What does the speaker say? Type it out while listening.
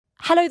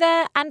Hello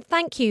there, and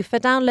thank you for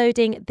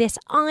downloading this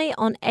Eye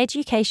on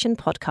Education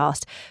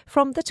podcast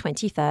from the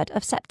 23rd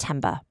of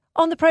September.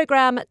 On the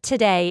programme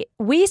today,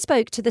 we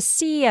spoke to the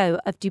CEO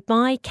of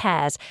Dubai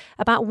Cares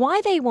about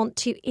why they want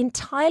to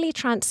entirely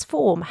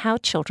transform how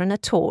children are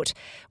taught.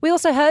 We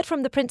also heard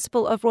from the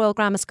principal of Royal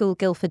Grammar School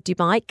Guildford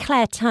Dubai,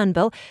 Claire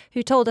Turnbull,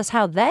 who told us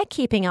how they're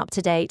keeping up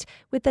to date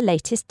with the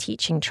latest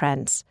teaching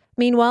trends.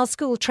 Meanwhile,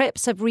 school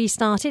trips have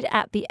restarted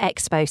at the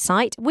Expo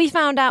site. We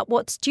found out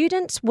what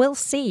students will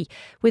see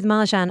with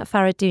Marjan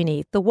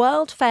Faradouni, the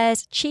World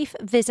Fair's Chief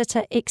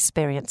Visitor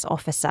Experience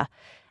Officer.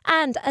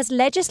 And as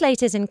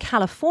legislators in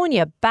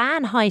California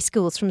ban high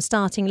schools from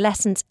starting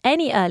lessons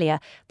any earlier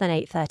than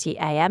 8:30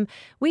 a.m,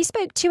 we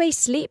spoke to a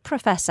sleep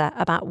professor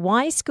about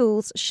why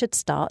schools should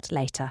start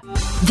later.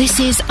 This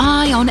is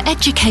Eye on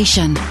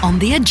Education on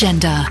the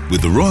agenda.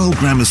 With the Royal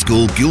Grammar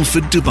School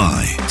Guildford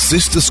Dubai,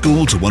 sister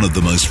school to one of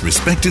the most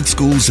respected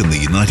schools in the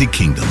United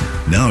Kingdom,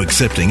 now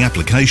accepting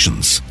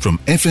applications from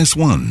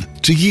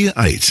FS1 to Year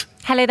 8.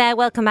 Hello there,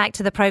 welcome back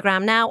to the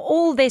programme. Now,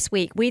 all this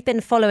week, we've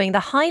been following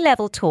the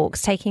high-level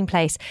talks taking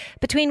place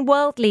between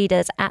world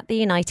leaders at the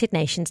United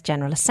Nations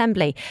General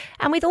Assembly.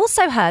 And we've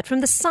also heard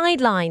from the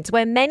sidelines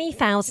where many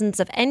thousands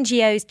of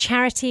NGOs,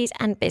 charities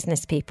and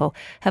business people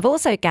have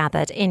also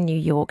gathered in New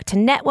York to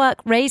network,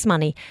 raise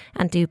money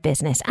and do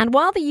business. And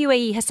while the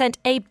UAE has sent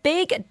a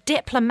big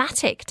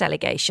diplomatic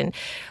delegation,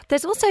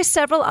 there's also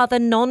several other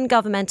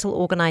non-governmental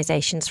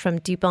organisations from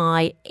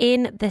Dubai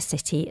in the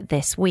city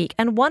this week.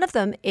 And one of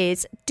them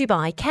is Dubai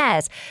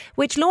Cares,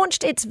 which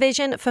launched its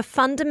vision for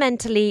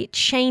fundamentally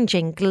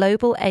changing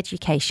global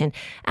education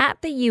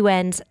at the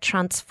UN's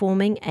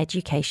Transforming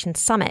Education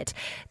Summit.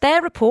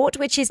 Their report,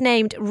 which is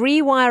named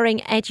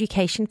Rewiring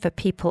Education for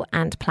People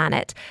and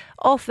Planet,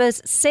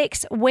 offers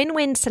 6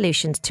 win-win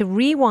solutions to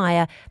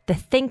rewire the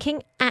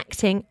thinking,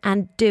 acting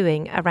and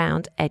doing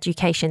around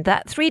education.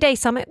 That 3-day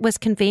summit was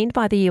convened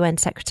by the UN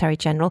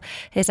Secretary-General,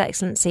 His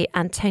Excellency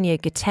Antonio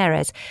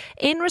Guterres,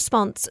 in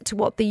response to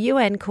what the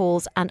UN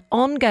calls an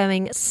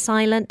ongoing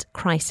silent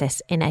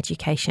crisis in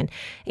education,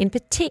 in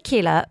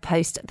particular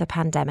post the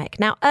pandemic.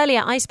 Now,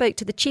 earlier I spoke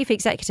to the Chief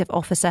Executive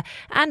Officer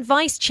and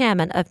Vice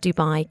Chairman of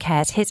Dubai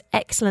Cares, His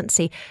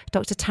Excellency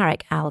Dr.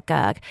 Tariq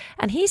Al-Gurg,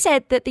 and he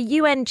said that the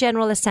UN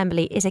General Assembly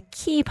is a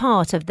key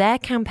part of their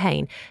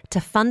campaign to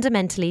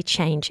fundamentally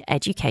change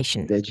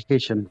education. The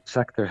education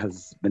sector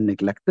has been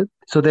neglected.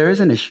 So there is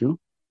an issue,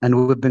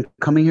 and we've been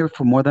coming here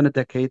for more than a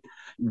decade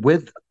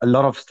with a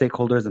lot of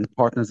stakeholders and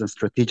partners and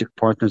strategic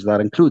partners, that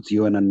includes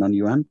UN and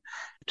non-UN,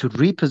 to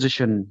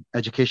reposition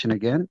education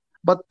again.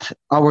 But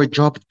our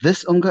job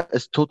this UNGA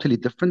is totally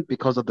different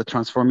because of the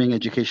Transforming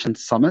Education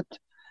Summit.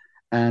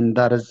 And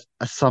that is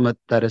a summit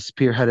that is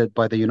spearheaded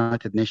by the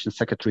United Nations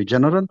Secretary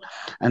General.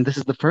 And this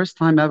is the first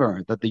time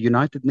ever that the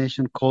United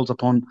Nations calls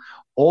upon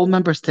all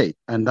member states,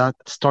 and that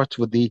starts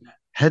with the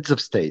heads of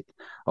state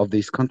of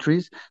these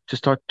countries, to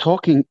start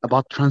talking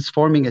about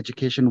transforming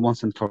education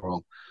once and for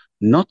all.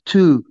 Not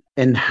to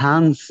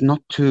enhance,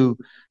 not to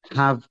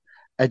have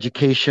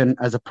education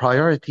as a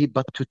priority,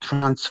 but to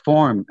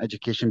transform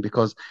education,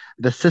 because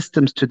the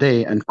systems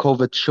today, and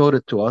COVID showed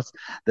it to us,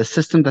 the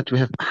system that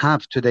we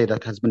have today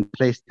that has been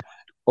placed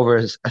over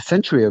a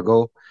century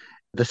ago,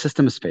 the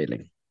system is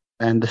failing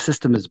and the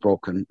system is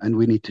broken and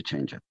we need to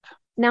change it.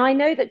 Now, I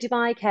know that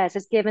Dubai Cares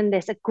has given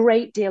this a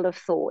great deal of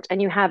thought,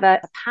 and you have a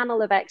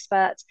panel of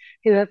experts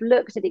who have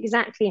looked at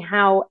exactly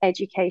how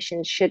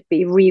education should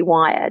be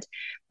rewired,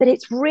 but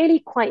it's really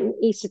quite an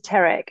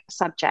esoteric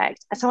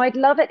subject. So I'd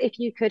love it if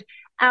you could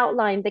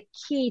outline the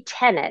key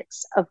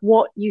tenets of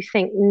what you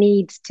think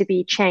needs to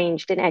be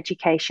changed in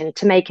education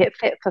to make it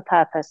fit for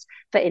purpose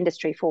for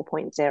Industry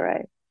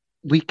 4.0.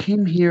 We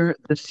came here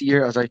this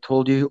year, as I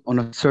told you, on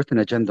a certain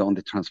agenda on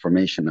the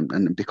transformation.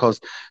 And because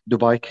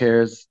Dubai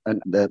Cares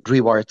and the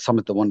Rewired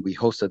Summit, the one we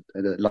hosted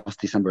last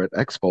December at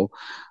Expo,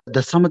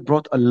 the summit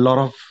brought a lot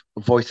of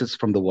voices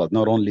from the world,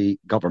 not only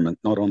government,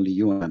 not only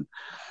UN.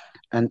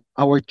 And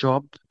our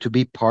job to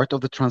be part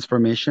of the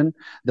transformation,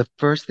 the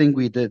first thing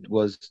we did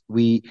was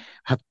we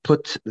have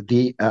put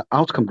the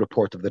outcome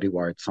report of the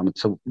Rewired Summit.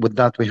 So with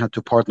that, we had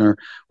to partner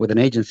with an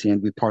agency,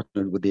 and we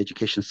partnered with the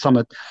Education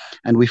Summit,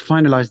 and we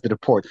finalized the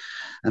report.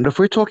 And if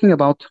we're talking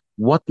about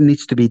what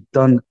needs to be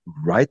done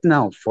right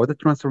now for the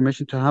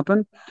transformation to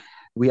happen,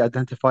 we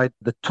identified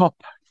the top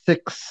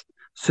 6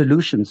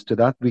 solutions to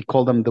that. We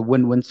call them the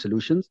win-win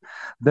solutions.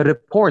 The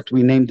report,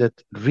 we named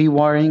it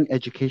Rewiring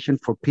Education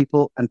for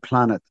People and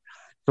Planet.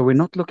 So we're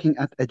not looking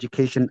at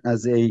education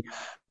as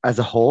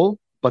a whole,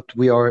 but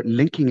we are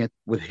linking it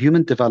with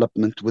human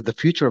development, with the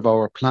future of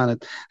our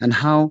planet, and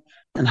how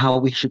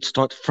we should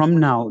start from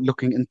now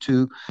looking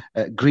into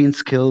green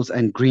skills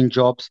and green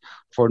jobs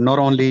for not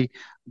only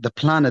the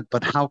planet,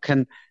 but how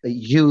can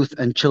youth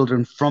and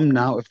children from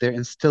now, if they're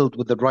instilled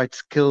with the right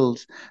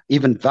skills,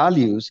 even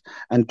values,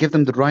 and give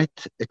them the right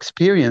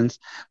experience,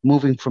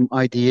 moving from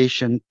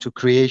ideation to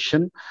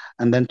creation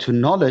and then to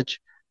knowledge,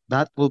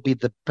 that will be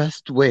the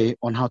best way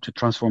on how to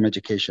transform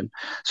education.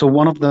 So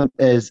one of them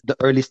is the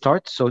early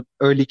start, so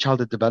early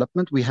childhood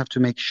development. We have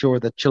to make sure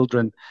that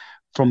children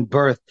from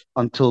birth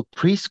until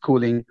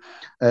preschooling,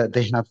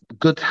 they have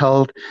good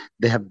health.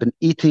 They have been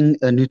eating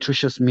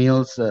nutritious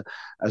meals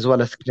as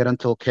well as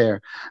parental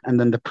care. And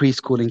then the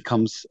preschooling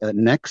comes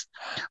next.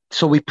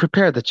 So we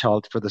prepare the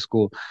child for the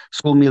school.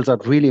 School meals are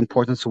really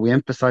important. So we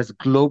emphasize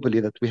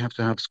globally that we have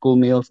to have school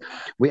meals.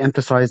 We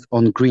emphasize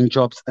on green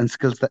jobs and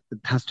skills that it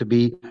has to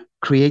be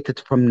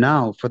created from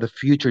now for the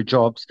future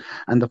jobs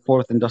and the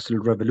fourth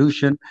industrial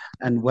revolution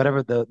and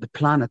whatever the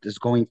planet is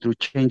going through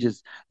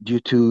changes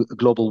due to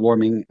global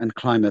warming and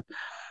climate.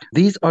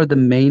 These are the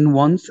main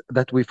ones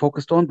that we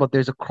focused on, but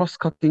there's a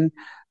cross-cutting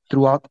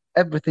throughout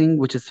everything,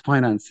 which is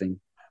financing.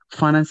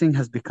 Financing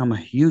has become a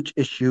huge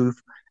issue.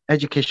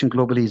 Education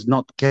globally is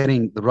not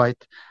getting the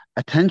right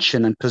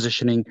attention and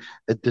positioning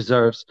it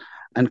deserves.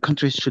 And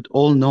countries should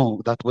all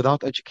know that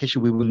without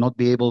education, we will not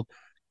be able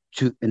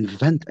to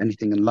invent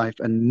anything in life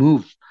and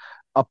move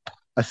up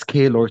a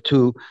scale or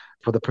two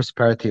for the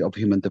prosperity of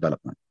human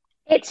development.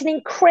 It's an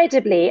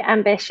incredibly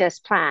ambitious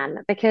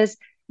plan because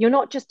you're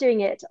not just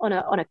doing it on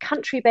a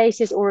country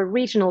basis or a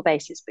regional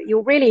basis, but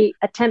you're really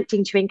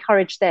attempting to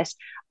encourage this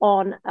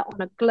on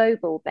a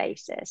global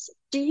basis.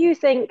 Do you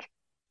think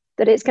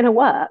that it's going to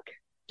work?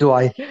 Do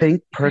I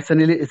think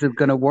personally, is it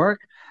going to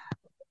work?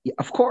 Yeah,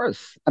 of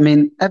course. I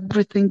mean,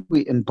 everything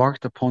we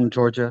embarked upon,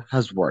 Georgia,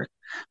 has worked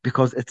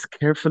because it's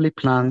carefully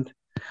planned.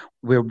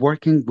 We're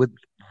working with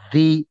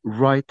the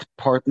right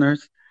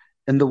partners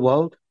in the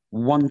world.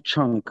 One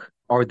chunk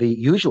are the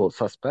usual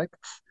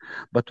suspects,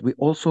 but we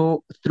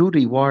also, through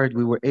Rewired,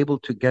 we were able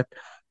to get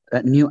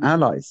new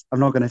allies. I'm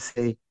not going to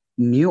say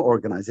new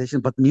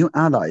organizations, but new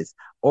allies,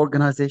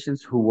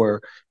 organizations who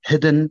were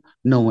hidden,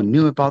 no one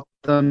knew about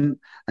them.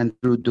 And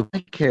through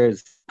Dubai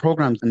Cares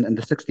programs in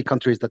the 60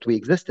 countries that we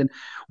exist in,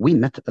 we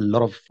met a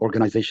lot of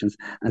organizations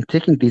and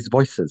taking these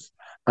voices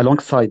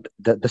alongside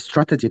the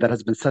strategy that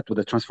has been set with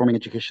the Transforming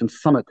Education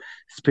Summit,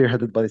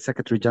 spearheaded by the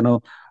Secretary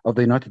General of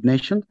the United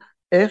Nations.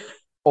 If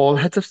all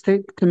heads of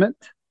state commit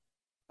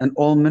and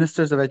all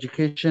ministers of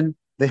education,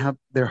 they have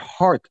their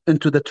heart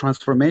into the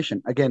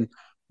transformation. Again,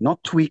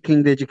 not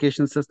tweaking the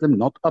education system,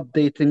 not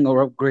updating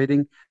or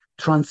upgrading,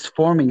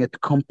 transforming it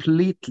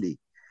completely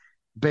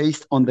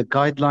based on the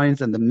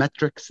guidelines and the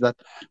metrics that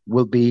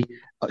will be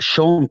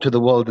shown to the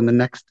world in the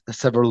next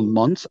several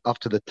months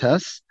after the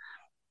tests,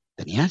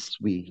 then yes,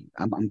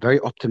 I'm very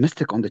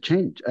optimistic on the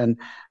change.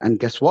 And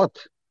guess what?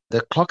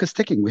 The clock is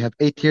ticking. We have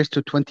 8 years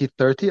to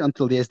 2030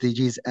 until the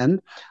SDGs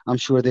end. I'm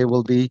sure there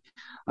will be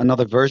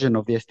another version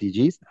of the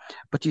SDGs.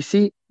 But you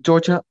see,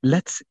 Georgia,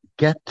 let's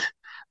get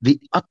the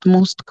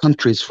utmost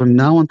countries from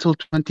now until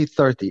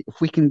 2030.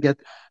 If we can get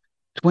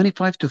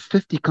 25 to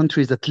 50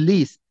 countries at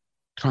least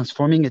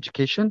transforming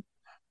education,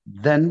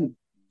 then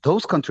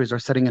those countries are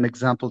setting an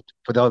example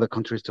for the other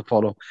countries to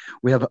follow.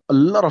 We have a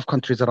lot of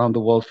countries around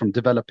the world, from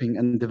developing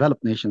and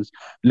developed nations,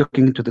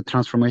 looking into the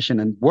transformation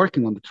and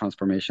working on the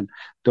transformation.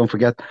 Don't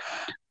forget,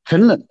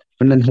 Finland.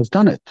 Finland has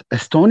done it.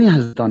 Estonia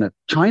has done it.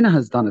 China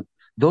has done it.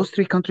 Those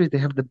three countries, they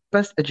have the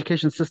best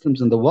education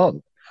systems in the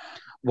world.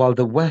 While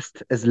the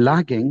West is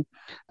lagging,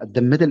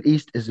 the Middle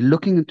East is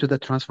looking into the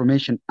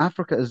transformation.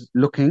 Africa is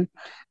looking.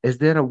 Is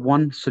there a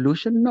one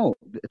solution? No,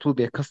 it will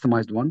be a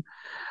customized one.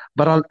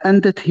 But I'll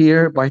end it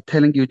here by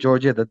telling you,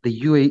 Georgia, that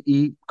the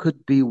UAE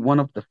could be one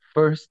of the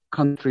first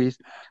countries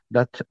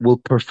that will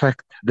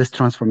perfect this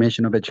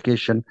transformation of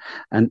education.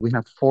 And we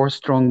have 4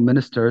 strong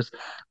ministers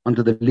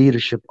under the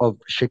leadership of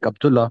Sheikh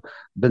Abdullah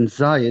bin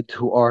Zayed,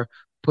 who are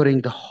putting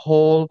the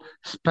whole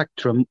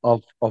spectrum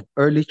of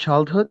early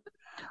childhood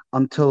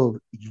until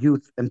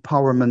youth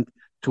empowerment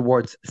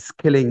towards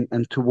skilling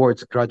and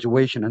towards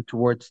graduation and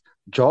towards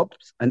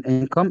jobs and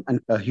income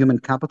and human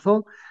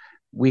capital.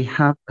 We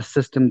have a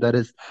system that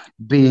is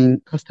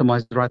being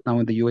customized right now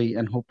in the UAE,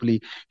 and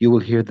hopefully you will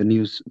hear the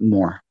news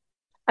more.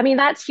 I mean,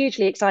 that's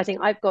hugely exciting.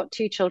 I've got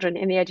 2 children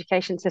in the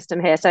education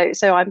system here,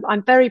 so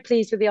I'm very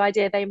pleased with the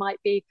idea they might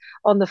be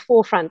on the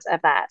forefront of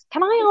that.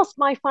 Can I ask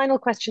my final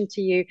question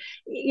to you?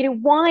 You know,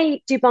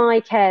 why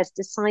Dubai Cares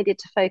decided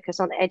to focus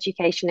on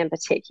education in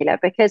particular?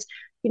 Because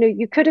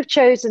you could have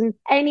chosen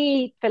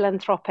any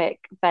philanthropic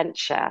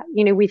venture.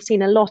 We've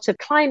seen a lot of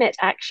climate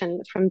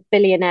action from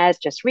billionaires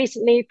just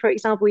recently. For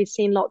example, we've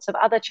seen lots of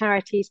other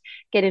charities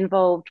get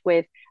involved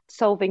with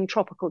solving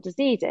tropical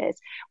diseases.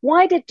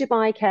 Why did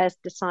Dubai Cares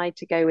decide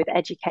to go with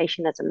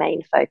education as a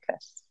main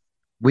focus?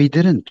 We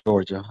didn't,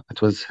 Georgia.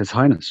 It was His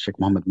Highness Sheikh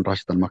Mohammed bin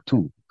Rashid Al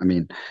Maktoum. I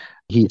mean,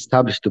 he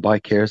established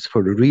Dubai Cares for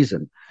a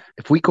reason.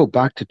 If we go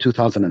back to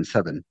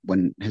 2007,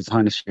 when His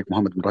Highness Sheikh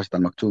Mohammed bin Rashid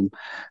Al Maktoum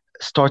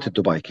started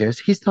Dubai Cares,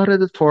 he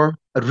started it for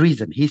a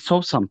reason. He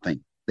saw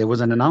something. There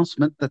was an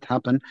announcement that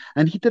happened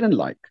and he didn't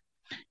like.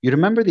 You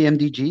remember the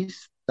MDGs?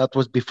 That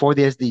was before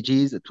the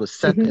SDGs. It was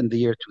set in the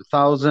year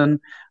 2000,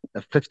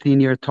 a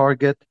 15-year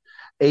target,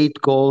 8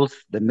 goals,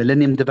 the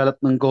Millennium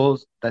Development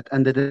Goals that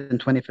ended in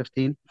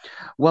 2015.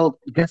 Well,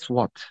 guess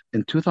what?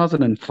 In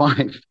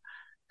 2005,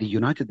 the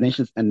United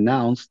Nations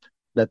announced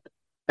that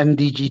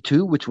MDG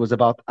 2, which was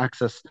about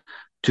access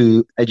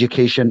to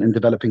education in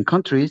developing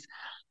countries,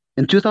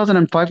 in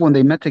 2005, when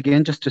they met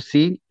again just to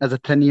see as a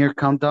 10-year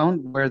countdown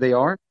where they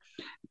are,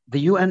 the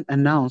UN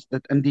announced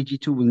that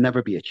MDG2 will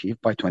never be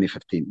achieved by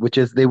 2015, which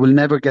is they will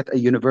never get a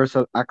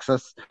universal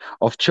access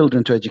of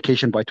children to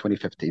education by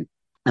 2015.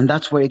 And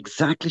that's where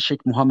exactly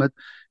Sheikh Mohammed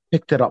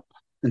picked it up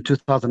in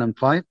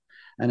 2005.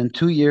 And in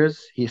 2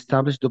 years, he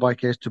established Dubai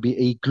Cares to be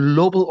a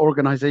global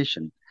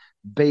organization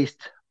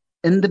based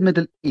in the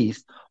Middle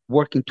East,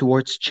 working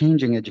towards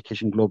changing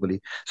education globally.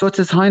 So it's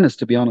His Highness,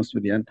 to be honest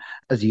with you. And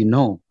as you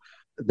know,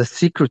 the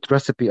secret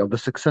recipe of the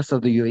success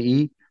of the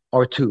UAE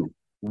are two.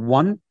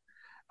 One,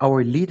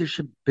 our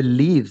leadership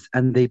believes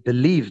and they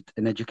believed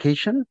in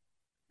education.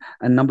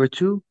 And number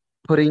two,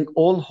 putting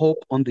all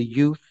hope on the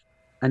youth.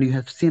 And you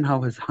have seen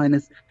how His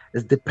Highness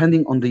is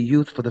depending on the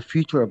youth for the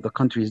future of the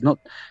country. He's not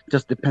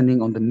just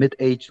depending on the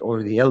mid-aged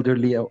or the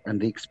elderly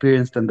and the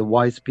experienced and the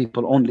wise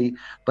people only,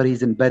 but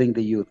he's embedding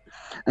the youth.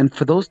 And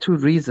for those two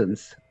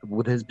reasons,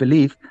 with his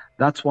belief,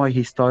 that's why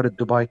he started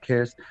Dubai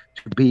Cares,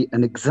 to be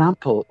an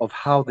example of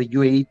how the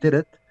UAE did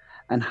it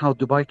and how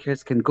Dubai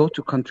Cares can go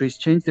to countries,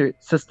 change their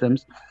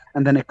systems,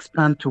 and then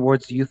expand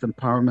towards youth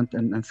empowerment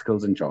and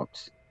skills and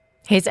jobs.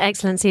 His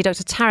Excellency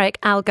Dr. Tariq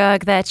Al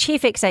Gurg, their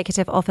Chief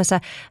Executive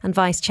Officer and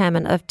Vice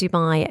Chairman of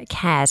Dubai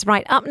Cares.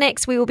 Right, up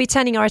next, we will be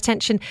turning our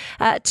attention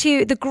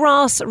to the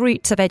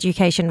grassroots of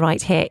education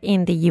right here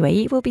in the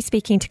UAE. We'll be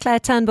speaking to Claire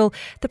Turnbull,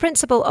 the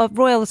Principal of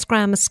Royal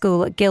Grammar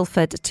School,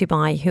 Guildford,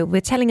 Dubai, who will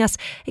be telling us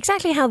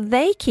exactly how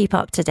they keep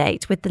up to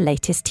date with the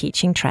latest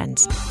teaching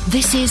trends.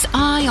 This is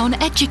Eye on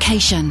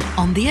Education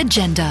on the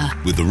agenda.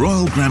 With the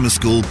Royal Grammar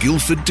School,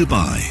 Guildford,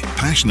 Dubai,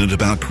 passionate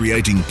about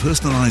creating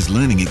personalised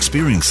learning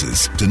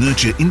experiences to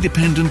nurture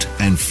independent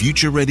and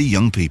future-ready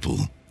young people.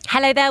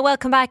 Hello there,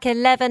 welcome back.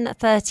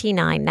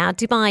 11:39. Now,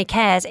 Dubai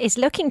Cares is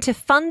looking to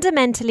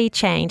fundamentally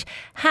change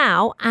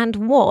how and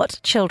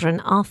what children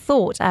are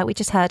taught. We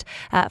just heard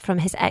from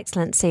His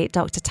Excellency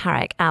Dr.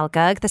 Tariq Al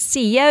Gurg, the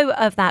CEO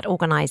of that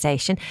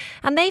organisation.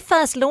 And they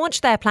first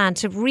launched their plan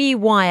to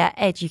rewire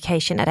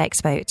education at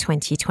Expo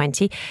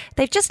 2020.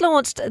 They've just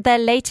launched their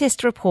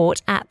latest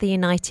report at the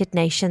United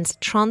Nations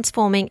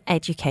Transforming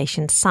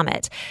Education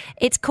Summit.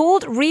 It's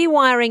called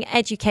Rewiring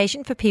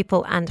Education for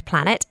People and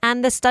Planet,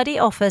 and the study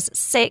offers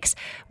 6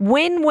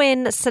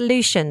 win-win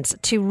solutions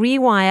to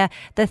rewire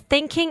the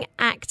thinking,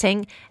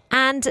 acting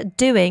and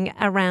doing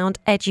around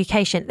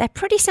education. They're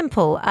pretty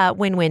simple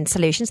win-win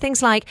solutions.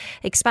 Things like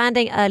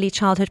expanding early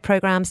childhood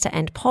programs to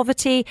end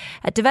poverty,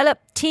 develop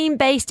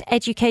team-based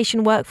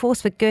education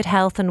workforce for good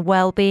health and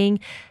well-being,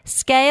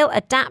 scale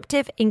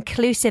adaptive,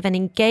 inclusive and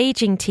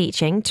engaging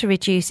teaching to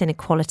reduce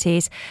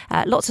inequalities.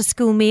 Lots of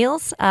school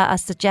meals are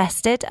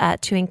suggested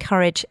to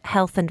encourage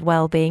health and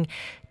well-being.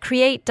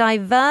 Create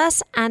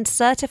diverse and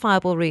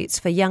certifiable routes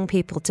for young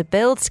people to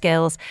build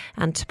skills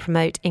and to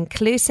promote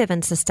inclusive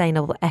and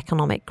sustainable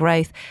economic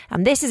growth.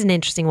 And this is an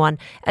interesting one.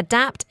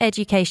 Adapt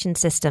education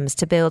systems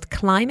to build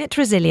climate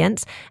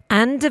resilience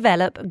and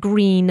develop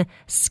green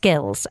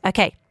skills.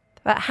 Okay,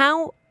 but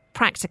how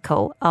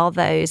practical are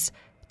those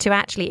to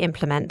actually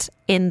implement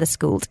in the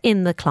schools,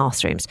 in the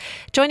classrooms?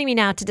 Joining me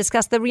now to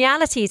discuss the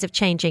realities of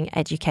changing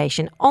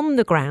education on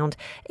the ground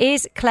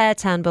is Claire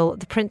Turnbull,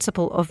 the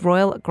Principal of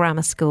Royal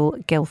Grammar School,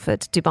 Guildford,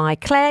 Dubai.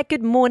 Claire,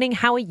 good morning.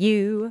 How are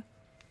you?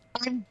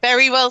 I'm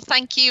very well,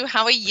 thank you.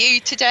 How are you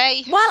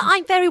today? Well,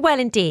 I'm very well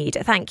indeed,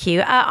 thank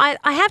you. I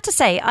have to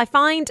say, I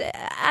find,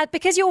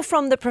 because you're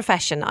from the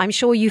profession, I'm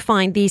sure you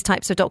find these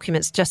types of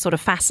documents just sort of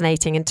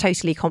fascinating and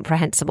totally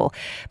comprehensible.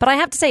 But I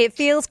have to say, it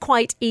feels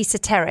quite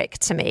esoteric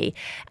to me.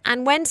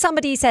 And when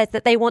somebody says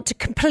that they want to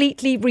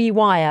completely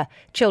rewire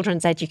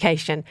children's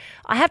education,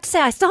 I have to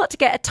say, I start to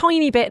get a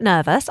tiny bit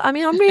nervous. I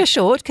mean, I'm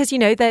reassured because, you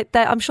know,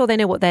 I'm sure they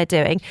know what they're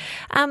doing.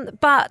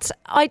 But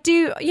I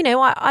do, you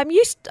know, I'm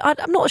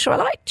not sure I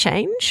like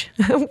change.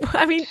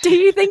 I mean, do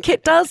you think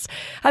it does?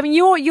 I mean,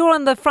 you're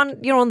on the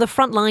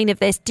front line of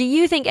this. Do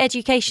you think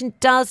education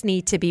does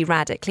need to be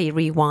radically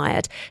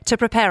rewired to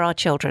prepare our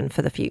children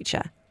for the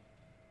future?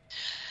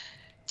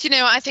 Do you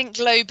know, I think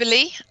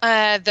globally,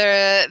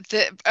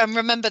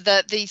 remember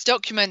that these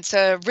documents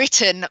are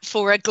written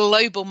for a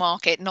global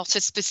market, not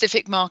a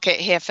specific market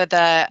here for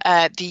the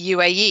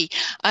UAE.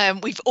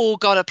 We've all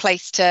got a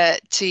place to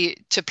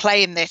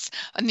play in this,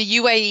 and the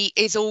UAE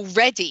is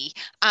already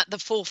at the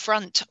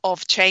forefront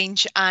of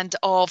change and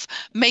of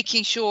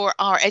making sure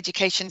our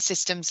education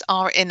systems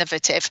are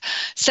innovative.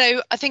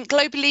 So I think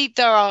globally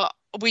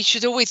we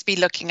should always be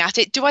looking at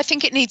it. Do I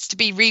think it needs to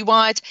be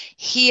rewired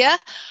here?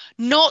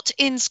 Not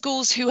in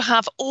schools who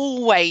have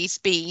always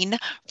been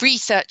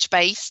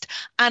research-based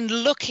and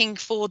looking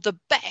for the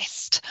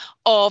best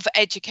of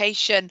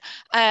education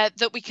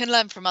that we can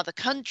learn from other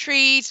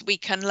countries, we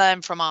can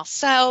learn from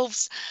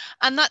ourselves.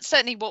 And that's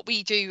certainly what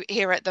we do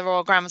here at the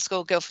Royal Grammar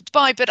School, Guildford,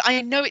 Dubai. But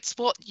I know it's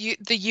what the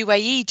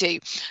UAE do.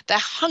 They're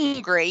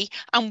hungry,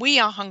 and we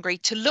are hungry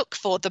to look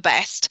for the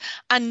best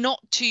and not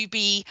to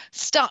be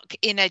stuck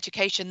in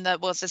education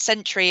that was a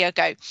century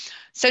ago.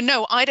 So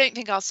no, I don't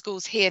think our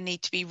schools here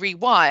need to be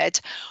rewired.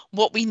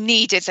 What we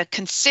need is a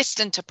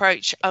consistent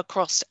approach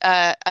across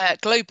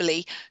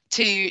globally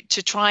to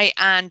try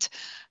and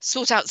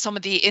sort out some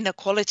of the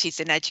inequalities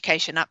in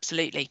education.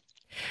 Absolutely.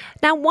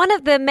 Now, one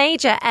of the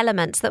major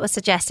elements that were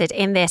suggested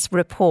in this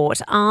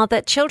report are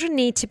that children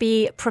need to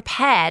be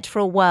prepared for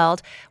a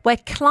world where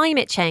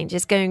climate change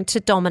is going to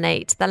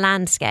dominate the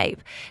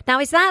landscape. Now,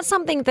 is that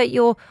something that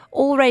you're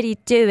already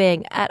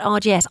doing at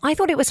RGS? I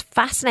thought it was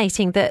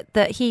fascinating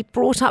that he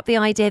brought up the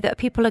idea that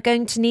people are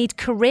going to need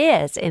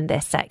careers in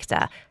this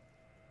sector.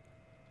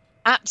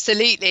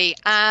 Absolutely.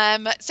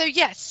 So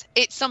yes,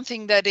 it's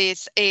something that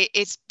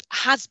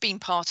has been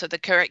part of the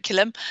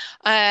curriculum.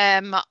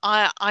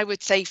 I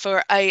would say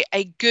for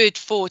a good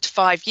 4 to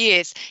 5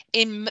 years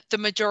in the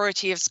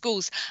majority of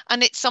schools,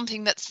 and it's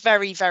something that's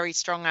very, very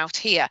strong out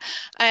here.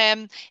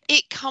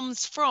 It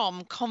comes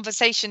from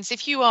conversations.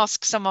 If you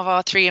ask some of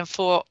our 3 and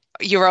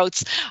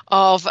 4-year-olds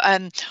of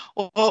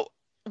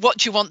what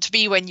do you want to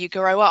be when you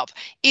grow up?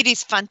 It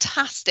is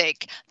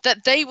fantastic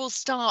that they will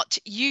start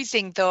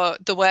using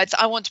the words,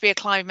 I want to be a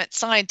climate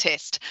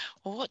scientist.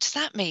 Well, what does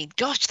that mean?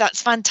 Gosh,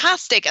 that's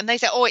fantastic. And they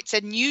say, oh, it's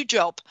a new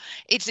job.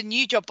 It's a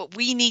new job, but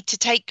we need to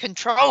take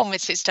control,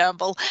 Mrs.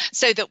 Turnbull,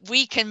 so that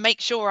we can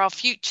make sure our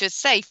future's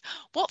safe.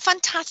 What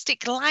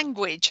fantastic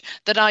language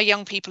that our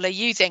young people are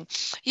using.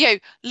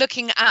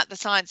 Looking at the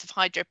science of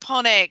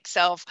hydroponics,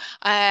 of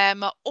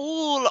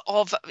all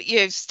of,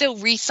 still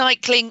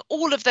recycling,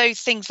 all of those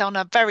things on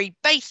a very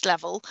base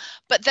level,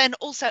 but then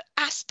also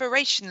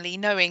aspirationally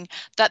knowing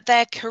that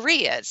their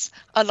careers,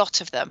 a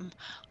lot of them,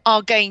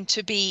 are going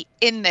to be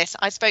in this.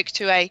 I spoke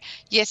to a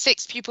year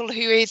 6 pupil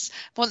who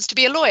wants to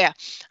be a lawyer.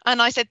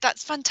 And I said,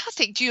 that's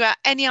fantastic. Do you have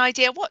any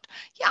idea what?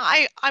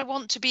 Yeah, I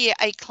want to be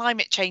a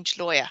climate change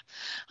lawyer.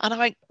 And I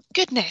went,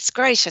 goodness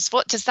gracious,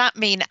 what does that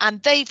mean?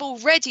 And they've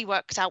already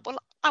worked out, well,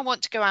 I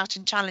want to go out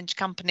and challenge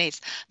companies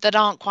that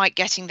aren't quite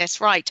getting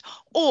this right,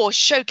 or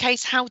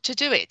showcase how to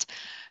do it.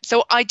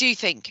 So I do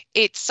think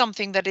it's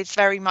something that is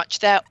very much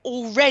there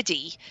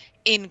already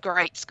in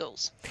great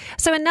schools.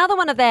 So another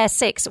one of their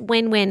 6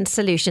 win-win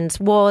solutions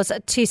was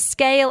to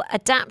scale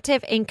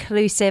adaptive,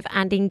 inclusive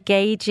and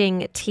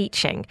engaging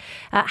teaching.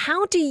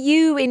 How do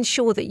you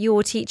ensure that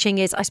your teaching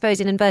is, I suppose,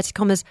 in inverted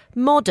commas,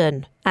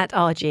 modern at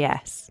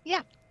RGS?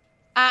 Yeah,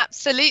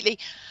 absolutely.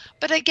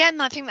 But again,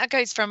 I think that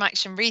goes from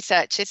action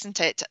research, isn't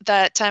it?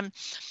 That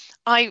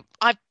I've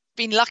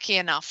been lucky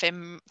enough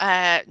in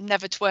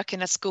never to work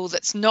in a school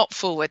that's not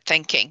forward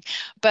thinking,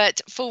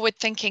 but forward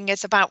thinking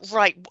is about,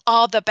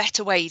 are there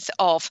better ways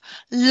of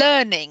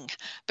learning?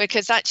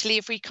 Because actually,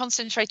 if we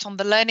concentrate on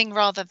the learning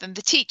rather than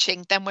the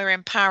teaching, then we're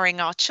empowering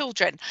our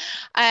children.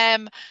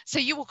 So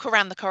you walk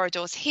around the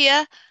corridors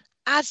here,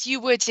 as you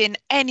would in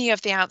any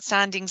of the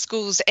outstanding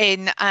schools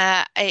in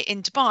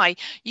Dubai,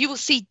 you will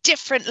see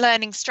different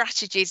learning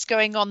strategies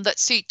going on that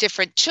suit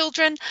different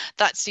children,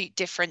 that suit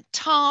different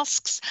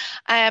tasks.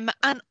 And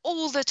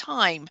all the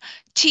time,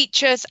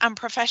 teachers and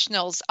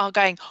professionals are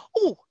going,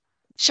 oh,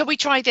 shall we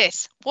try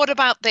this? What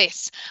about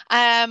this?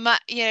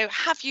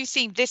 Have you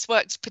seen this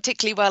works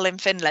particularly well in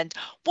Finland?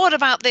 What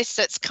about this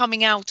that's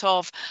coming out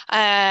of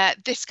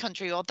this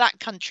country or that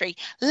country?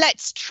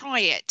 Let's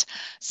try it.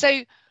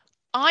 So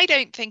I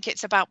don't think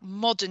it's about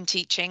modern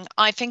teaching.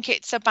 I think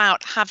it's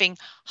about having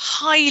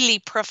highly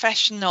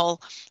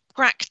professional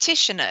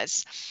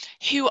practitioners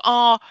who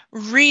are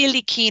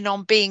really keen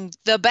on being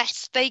the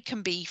best they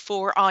can be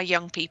for our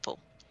young people.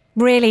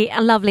 Really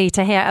lovely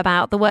to hear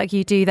about the work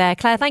you do there.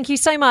 Claire, thank you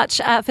so much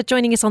for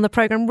joining us on the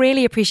programme.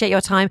 Really appreciate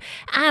your time.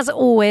 As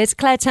always,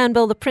 Claire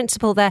Turnbull, the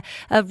principal there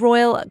of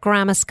Royal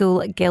Grammar School,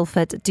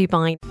 Guildford,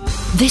 Dubai.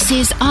 This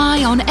is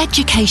Eye on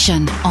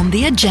Education on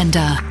the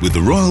agenda. With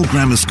the Royal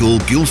Grammar School,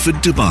 Guildford,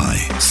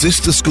 Dubai,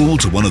 sister school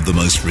to one of the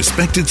most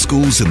respected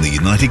schools in the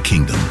United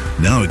Kingdom,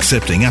 now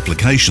accepting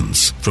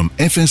applications from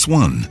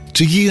FS1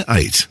 to Year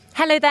 8.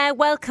 Hello there,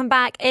 welcome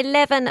back.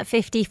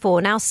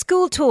 11:54. Now,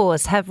 school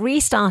tours have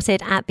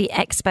restarted at the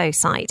Expo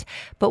site,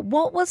 but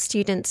what will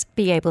students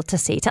be able to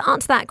see? To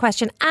answer that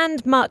question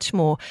and much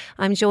more,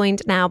 I'm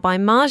joined now by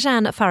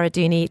Marjan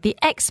Faradouni, the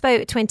Expo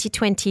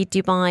 2020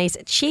 Dubai's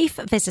Chief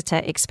Visitor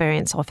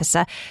Experience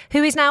Officer,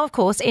 who is now, of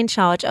course, in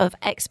charge of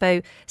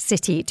Expo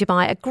City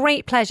Dubai. A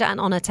great pleasure and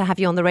honour to have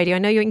you on the radio. I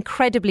know you're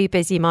incredibly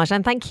busy,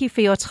 Marjan. Thank you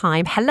for your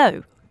time.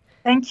 Hello.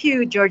 Thank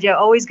you, Georgia.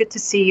 Always good to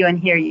see you and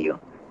hear you.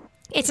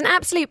 It's an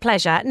absolute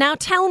pleasure. Now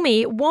tell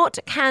me, what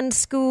can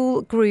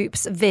school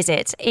groups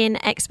visit in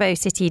Expo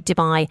City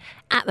Dubai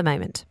at the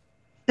moment?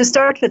 To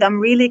start with, I'm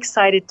really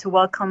excited to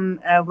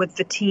welcome with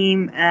the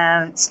team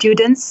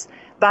students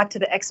back to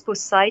the Expo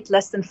site,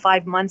 less than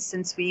 5 months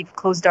since we've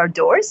closed our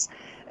doors.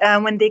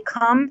 When they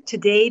come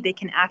today, they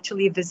can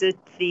actually visit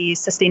the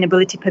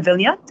Sustainability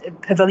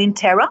Pavilion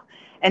Terra,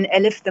 and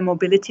Elif, the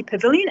Mobility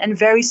Pavilion. And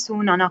very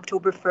soon on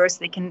October 1st,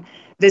 they can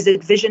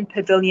visit Vision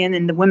Pavilion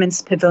and the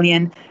Women's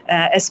Pavilion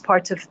as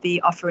part of the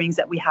offerings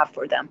that we have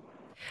for them.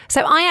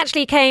 So I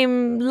actually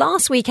came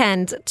last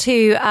weekend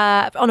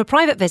on a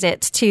private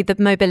visit to the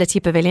Mobility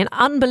Pavilion.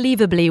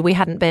 Unbelievably, we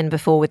hadn't been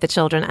before with the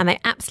children and they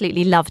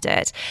absolutely loved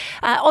it.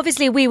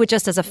 Obviously, we were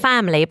just as a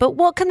family, but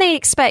what can they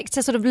expect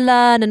to sort of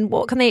learn and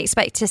what can they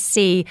expect to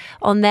see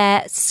on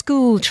their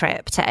school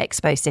trip to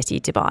Expo City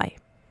Dubai?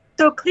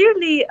 So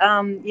clearly,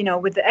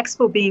 with the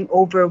expo being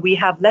over, we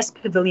have less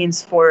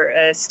pavilions for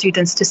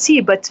students to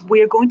see, but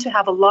we're going to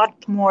have a lot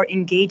more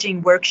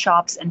engaging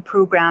workshops and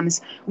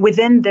programs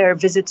within their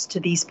visits to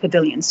these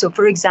pavilions. So,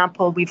 for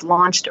example, we've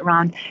launched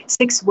around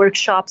 6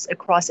 workshops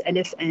across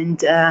Elif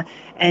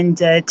and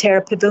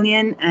Terra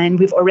Pavilion, and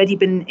we've already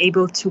been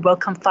able to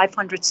welcome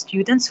 500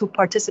 students who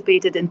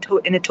participated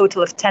in a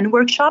total of 10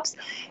 workshops.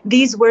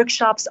 These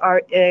workshops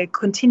are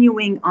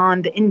continuing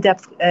on the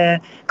in-depth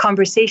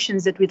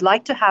conversations that we'd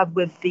like to have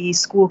with the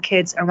school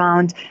kids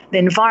around the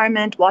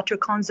environment, water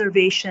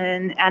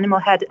conservation, animal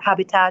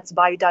habitats,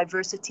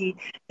 biodiversity,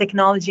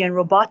 technology, and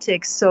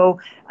robotics. So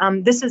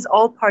this is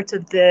all part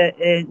of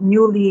the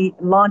newly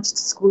launched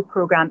school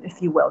program,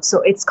 if you will.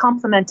 So it's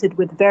complemented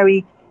with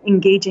very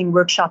engaging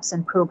workshops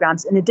and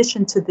programs, in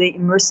addition to the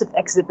immersive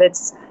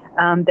exhibits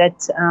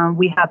that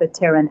we have at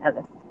Terra and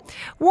Elif.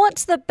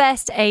 What's the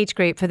best age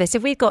group for this?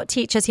 If we've got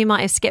teachers who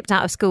might have skipped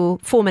out of school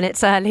 4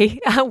 minutes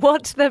early,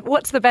 what's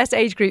the best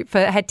age group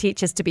for head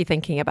teachers to be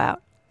thinking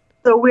about?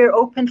 So we're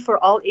open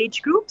for all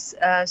age groups.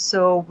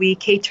 So we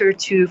cater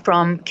to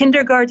from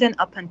kindergarten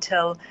up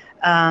until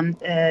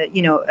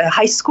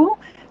high school.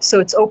 So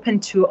it's open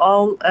to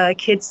all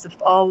kids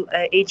of all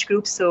age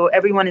groups. So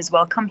everyone is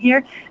welcome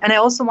here. And I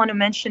also want to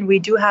mention we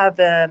do have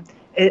a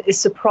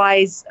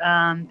surprise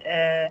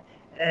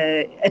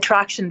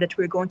attraction that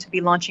we're going to be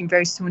launching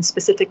very soon,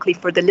 specifically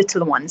for the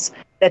little ones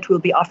that will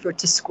be offered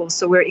to schools.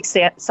 So we're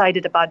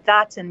excited about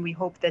that, and we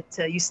hope that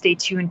you stay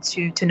tuned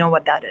to know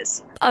what that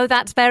is. Oh,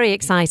 that's very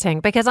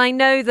exciting, because I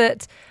know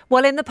that,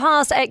 well, in the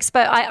past,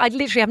 Expo, I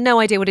literally have no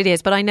idea what it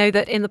is, but I know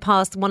that in the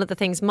past, one of the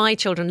things my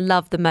children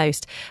loved the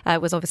most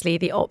was obviously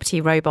the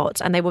Opti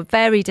robot, and they were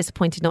very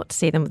disappointed not to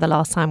see them the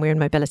last time we were in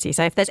Mobility.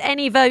 So if there's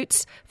any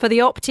votes for the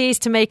Optis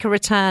to make a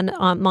return,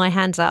 my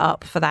hands are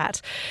up for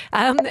that.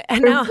 And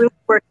now,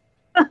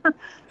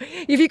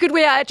 if you could,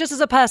 just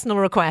as a personal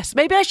request,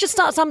 maybe I should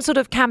start some sort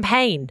of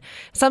campaign,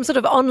 some sort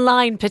of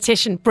online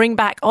petition, bring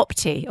back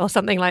Opti or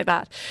something like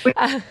that.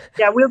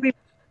 We'll be.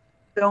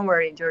 Don't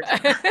worry, Georgia.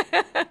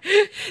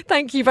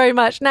 Thank you very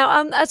much.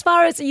 Now, as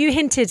far as you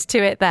hinted to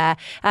it there,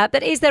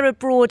 but is there a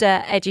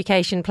broader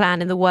education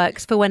plan in the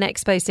works for when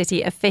Expo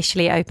City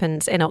officially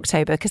opens in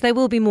October? Because there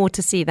will be more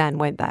to see then,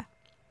 won't there?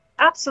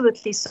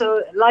 Absolutely.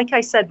 So, like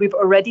I said, we've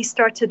already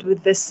started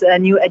with this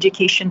new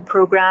education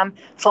program,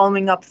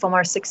 following up from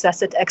our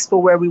success at Expo,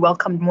 where we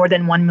welcomed more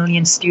than 1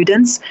 million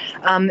students.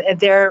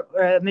 Their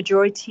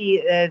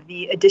majority,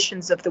 the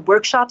additions of the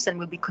workshops, and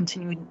we'll be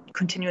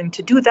continuing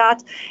to do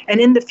that.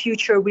 And in the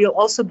future, we'll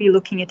also be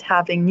looking at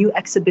having new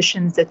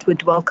exhibitions that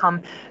would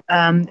welcome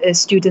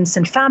students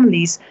and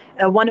families.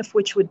 One of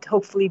which would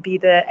hopefully be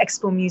the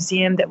Expo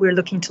Museum that we're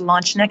looking to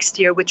launch next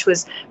year, which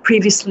was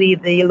previously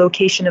the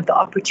location of the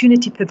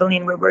Opportunity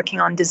Pavilion. We're working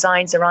on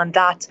designs around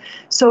that.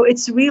 So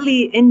it's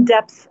really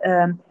in-depth,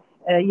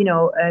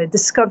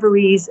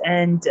 discoveries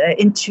and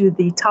into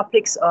the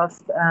topics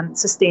of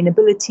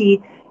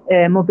sustainability,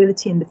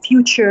 mobility in the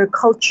future,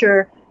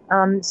 culture.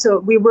 So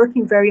we're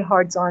working very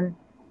hard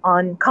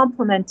on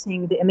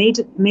complementing the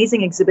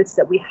amazing exhibits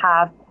that we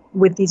have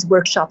with these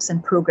workshops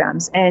and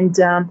programs. And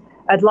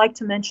I'd like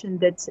to mention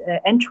that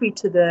entry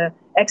to the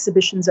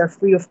exhibitions are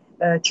free of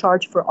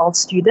charge for all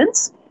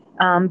students,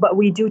 but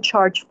we do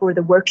charge for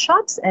the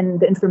workshops, and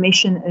the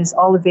information is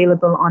all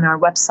available on our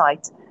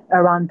website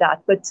around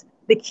that. But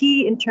the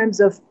key in terms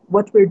of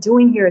what we're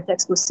doing here at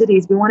Expo City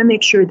is we want to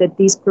make sure that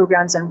these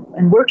programs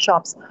and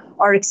workshops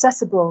are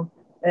accessible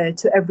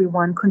to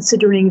everyone,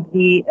 considering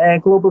the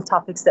global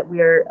topics that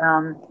we're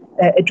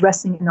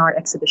addressing in our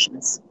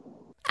exhibitions.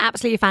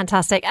 Absolutely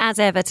fantastic, as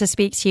ever, to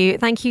speak to you.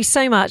 Thank you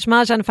so much,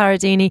 Marjan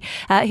Faraduni,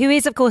 who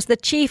is, of course, the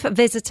Chief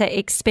Visitor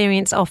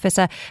Experience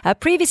Officer,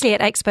 previously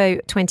at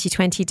Expo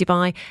 2020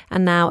 Dubai,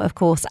 and now, of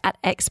course,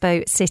 at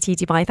Expo City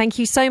Dubai. Thank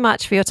you so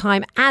much for your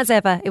time. As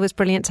ever, it was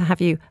brilliant to have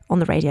you on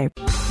the radio.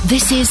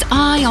 This is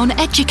Eye on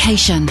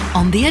Education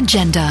on the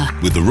agenda.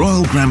 With the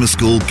Royal Grammar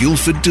School,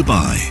 Guildford,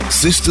 Dubai,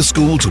 sister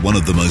school to one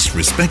of the most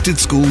respected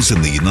schools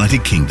in the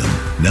United Kingdom,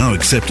 now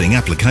accepting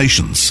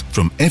applications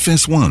from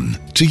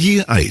FS1 to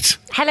Year 8.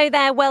 Hello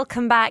there,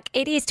 welcome back.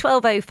 It is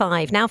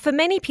 12:05. Now, for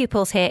many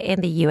pupils here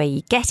in the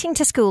UAE, getting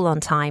to school on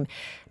time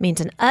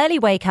means an early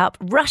wake up,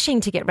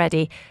 rushing to get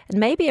ready, and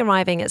maybe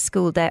arriving at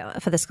school day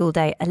for the school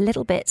day a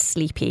little bit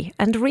sleepy.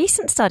 And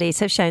recent studies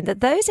have shown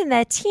that those in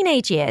their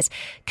teenage years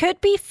could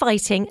be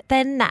fighting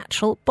their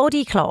natural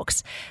body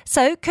clocks.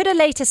 So could a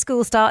later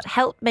school start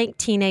help make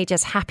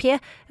teenagers happier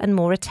and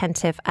more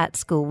attentive at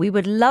school? We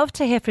would love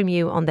to hear from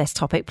you on this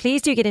topic.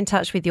 Please do get in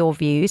touch with your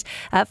views.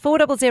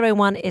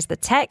 4001 is the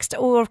text,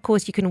 or of course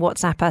course, you can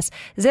WhatsApp us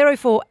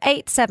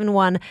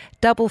 04871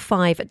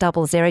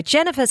 5500.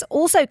 Jennifer's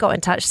also got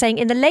in touch saying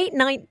in the late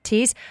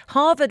 90s,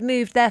 Harvard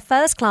moved their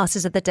first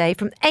classes of the day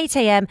from 8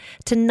 a.m.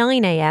 to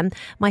 9 a.m.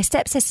 My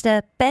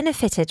stepsister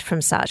benefited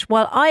from such,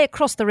 while I,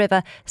 across the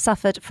river,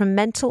 suffered from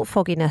mental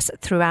fogginess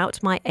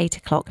throughout my 8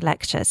 o'clock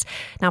lectures.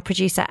 Now,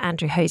 producer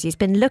Andrew Hosey's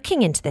been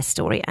looking into this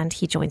story and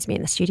he joins me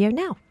in the studio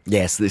now.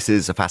 Yes, this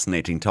is a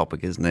fascinating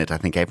topic, isn't it? I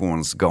think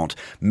everyone's got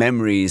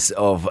memories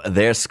of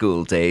their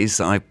school days.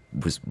 I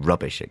was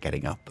rubbish at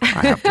getting up,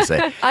 I have to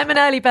say. I'm an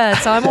early bird,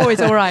 so I'm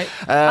always all right.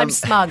 I'm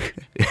smug.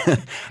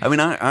 I mean,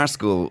 our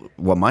school,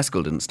 well, my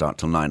school didn't start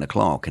till 9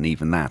 o'clock, and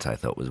even that I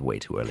thought was way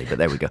too early, but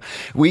there we go.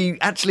 We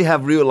actually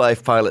have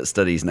real-life pilot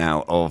studies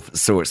now of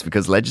sorts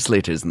because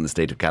legislators in the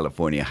state of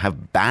California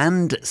have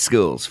banned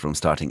schools from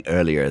starting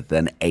earlier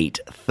than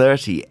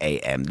 8:30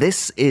 a.m.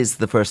 This is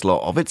the first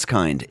law of its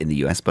kind in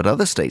the US, but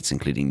other states,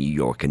 including New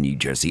York and New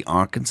Jersey,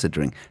 are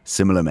considering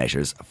similar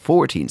measures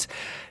for teens.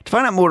 To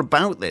find out more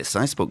about this,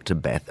 I spoke to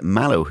Beth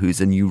Mallow,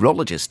 who's a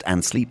neurologist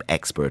and sleep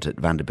expert at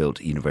Vanderbilt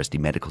University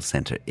Medical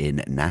Center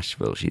in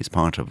Nashville. She's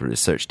part of a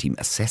research team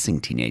assessing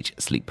teenage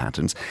sleep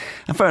patterns.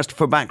 And first,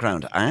 for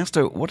background, I asked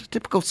her what a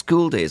typical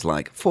school day is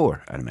like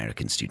for an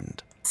American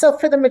student. So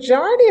for the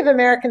majority of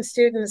American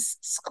students,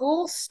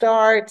 school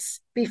starts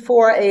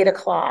before 8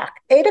 o'clock.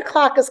 8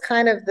 o'clock is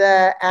kind of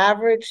the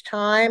average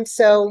time.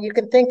 So you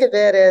can think of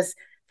it as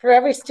for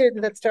every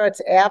student that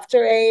starts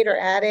after 8 or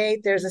at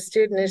 8, there's a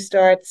student who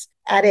starts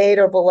at 8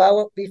 or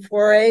below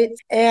before 8.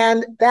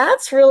 And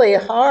that's really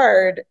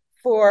hard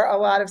for a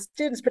lot of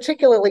students,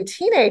 particularly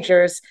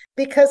teenagers,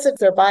 because of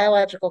their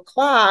biological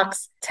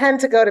clocks tend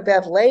to go to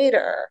bed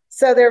later.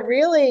 So they're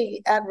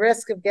really at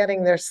risk of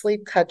getting their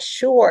sleep cut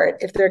short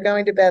if they're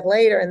going to bed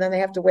later and then they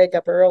have to wake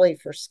up early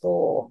for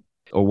school.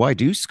 Or why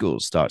do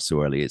schools start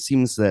so early? It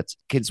seems that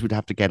kids would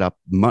have to get up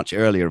much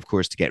earlier, of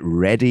course, to get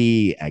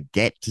ready,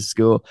 get to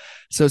school.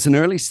 So it's an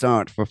early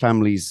start for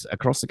families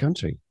across the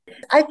country.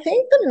 I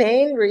think the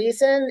main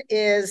reason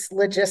is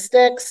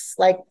logistics.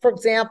 Like, for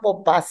example,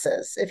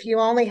 buses. If you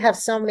only have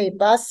so many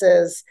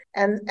buses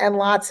and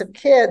lots of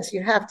kids,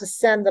 you have to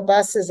send the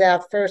buses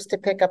out first to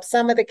pick up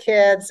some of the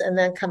kids and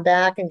then come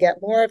back and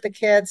get more of the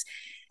kids.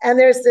 And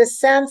there's this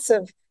sense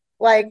of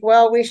like,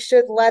 well, we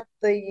should let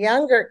the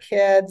younger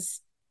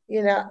kids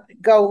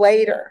go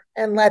later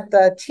and let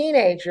the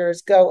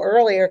teenagers go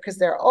earlier because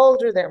they're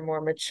older, they're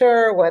more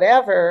mature,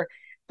 whatever.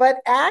 But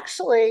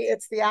actually,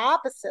 it's the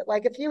opposite.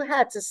 Like if you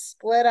had to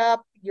split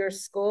up your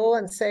school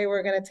and say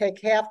we're going to take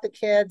half the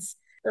kids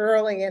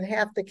early and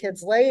half the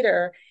kids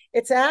later,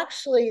 it's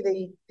actually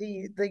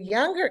the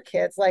younger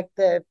kids, like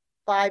the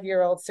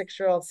 5-year-olds,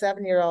 6-year-olds,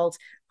 7-year-olds,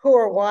 who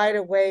are wide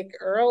awake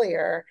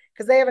earlier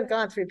because they haven't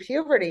gone through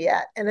puberty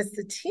yet. And it's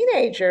the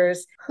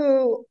teenagers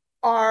who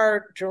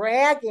are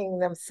dragging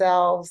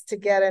themselves to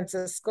get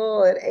into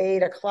school at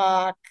 8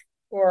 o'clock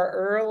or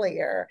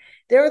earlier.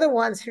 They're the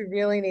ones who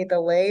really need the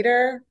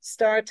later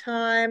start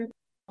time,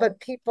 but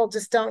people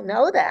just don't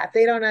know that.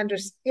 They don't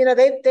understand,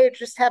 they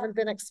just haven't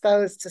been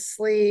exposed to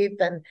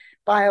sleep and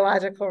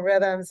biological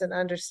rhythms and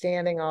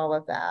understanding all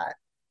of that.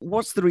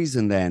 What's the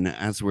reason then,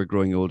 as we're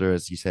growing older,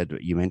 as you said,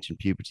 you mentioned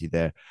puberty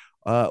there,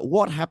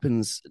 what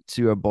happens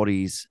to our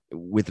bodies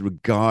with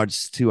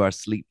regards to our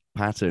sleep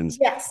patterns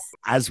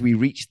as we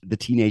reach the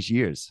teenage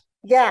years?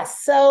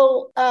 Yes.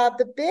 So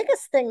the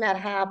biggest thing that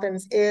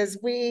happens is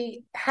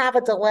we have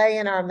a delay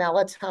in our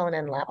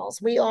melatonin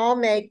levels. We all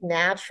make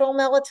natural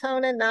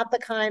melatonin, not the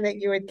kind that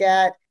you would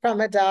get from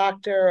a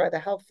doctor or the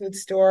health food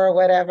store or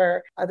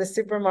whatever, or the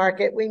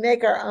supermarket. We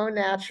make our own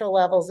natural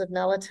levels of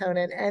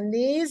melatonin, and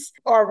these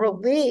are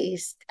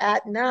released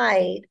at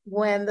night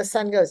when the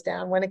sun goes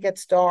down, when it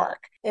gets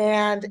dark.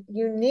 And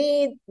you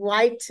need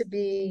light to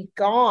be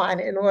gone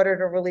in order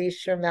to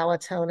release your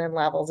melatonin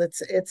levels.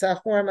 It's a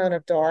hormone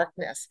of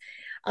darkness.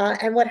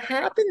 And what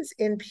happens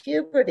in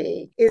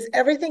puberty is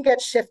everything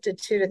gets shifted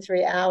 2 to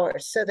 3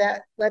 hours. So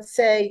that, let's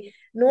say,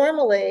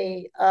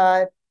 normally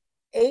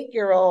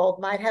 8-year-old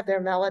might have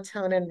their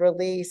melatonin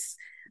release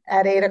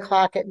at 8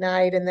 o'clock at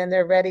night, and then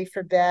they're ready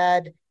for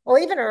bed. Well,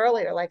 even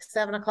earlier, like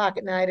 7 o'clock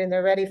at night, and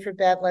they're ready for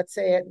bed, let's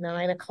say at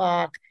 9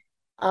 o'clock.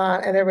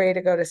 And they're ready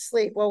to go to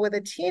sleep. Well, with a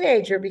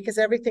teenager, because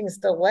everything's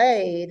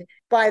delayed,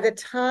 by the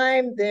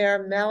time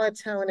their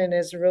melatonin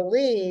is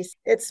released,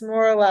 it's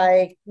more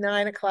like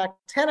 9 o'clock,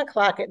 10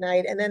 o'clock at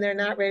night, and then they're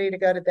not ready to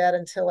go to bed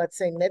until, let's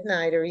say,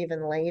 midnight or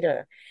even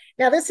later.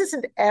 Now, this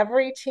isn't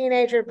every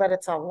teenager, but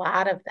it's a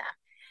lot of them.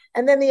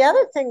 And then the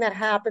other thing that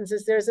happens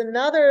is there's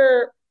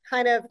another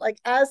kind of like,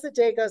 as the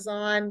day goes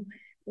on,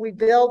 we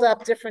build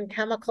up different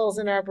chemicals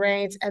in our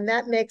brains, and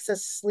that makes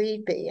us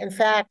sleepy. In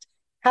fact,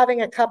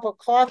 having a cup of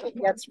coffee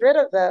gets rid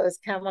of those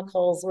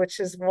chemicals, which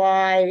is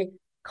why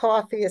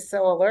coffee is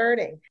so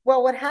alerting.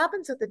 Well, what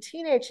happens with the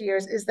teenage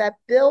years is that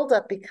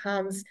buildup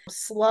becomes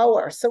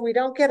slower. So we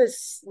don't get as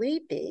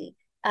sleepy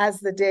as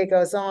the day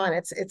goes on.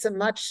 It's a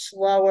much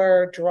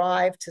slower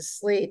drive to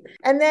sleep.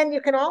 And then you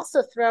can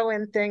also throw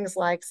in things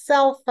like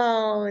cell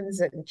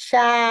phones and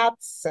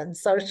chats and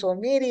social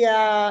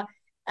media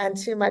and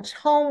too much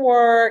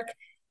homework.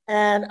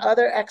 and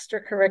other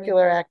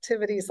extracurricular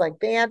activities like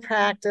band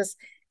practice.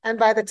 And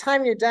by the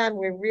time you're done,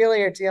 we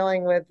really are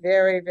dealing with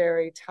very,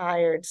 very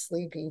tired,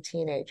 sleepy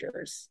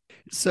teenagers.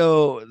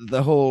 So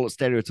the whole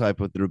stereotype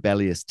of the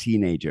rebellious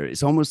teenager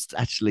is almost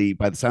actually,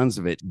 by the sounds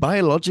of it,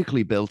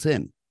 biologically built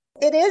in.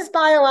 It is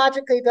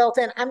biologically built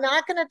in. I'm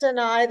not going to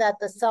deny that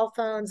the cell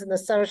phones and the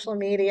social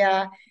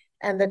media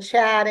and the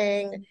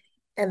chatting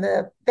and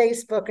the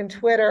Facebook and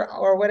Twitter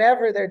or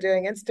whatever they're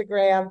doing,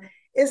 Instagram,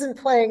 isn't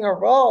playing a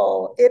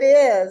role. It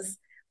is.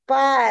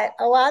 But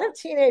a lot of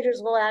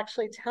teenagers will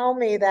actually tell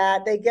me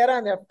that they get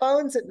on their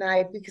phones at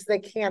night because they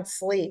can't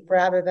sleep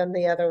rather than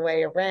the other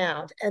way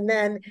around. And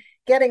then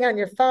getting on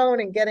your phone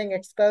and getting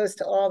exposed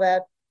to all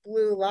that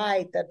blue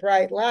light, that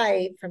bright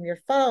light from your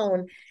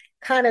phone,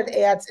 kind of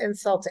adds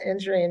insult to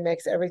injury and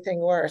makes everything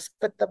worse.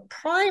 But the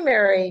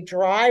primary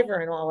driver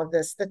in all of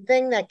this, the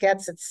thing that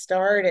gets it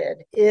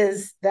started,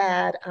 is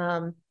that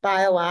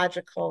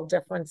biological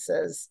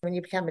differences when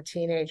you become a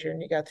teenager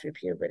and you go through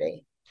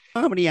puberty.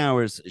 How many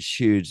hours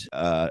should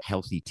a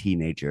healthy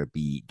teenager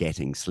be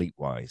getting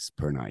sleep-wise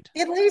per night?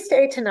 At least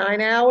 8 to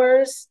 9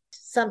 hours.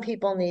 Some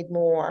people need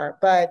more,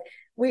 but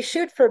we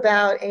shoot for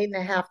about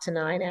 8.5 to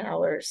 9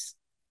 hours.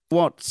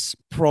 What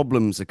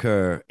problems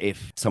occur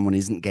if someone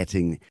isn't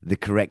getting the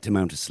correct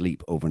amount of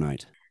sleep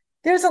overnight?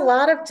 There's a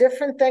lot of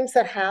different things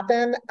that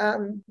happen.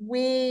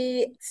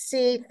 We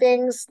see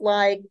things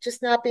like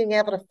just not being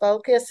able to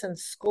focus in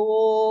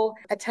school,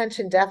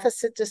 attention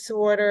deficit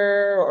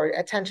disorder or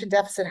attention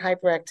deficit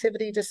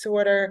hyperactivity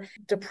disorder,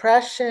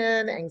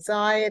 depression,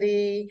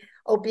 anxiety,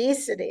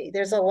 obesity.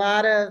 There's a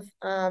lot of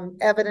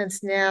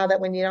evidence now that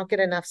when you don't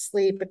get enough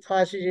sleep, it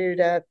causes you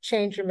to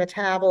change your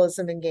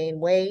metabolism and gain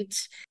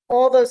weight.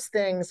 All those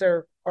things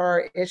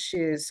are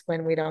issues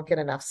when we don't get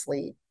enough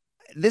sleep.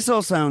 This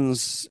all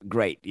sounds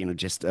great,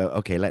 just,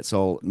 okay, let's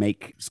all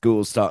make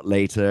school start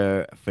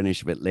later,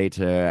 finish a bit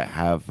later,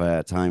 have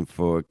time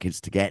for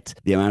kids to get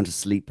the amount of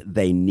sleep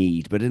they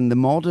need. But in the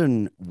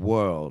modern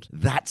world,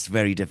 that's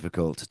very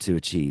difficult to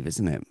achieve,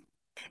 isn't it?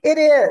 It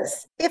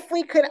is. If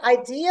we could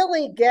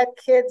ideally get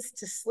kids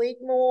to sleep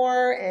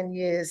more and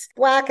use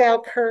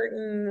blackout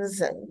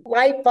curtains and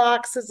light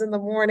boxes in the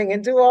morning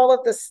and do all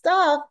of the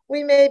stuff,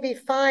 we may be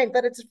fine,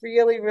 but it's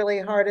really, really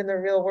hard in the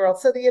real world.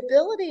 So the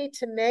ability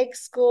to make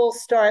school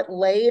start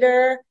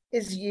later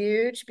is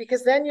huge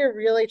because then you're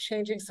really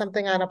changing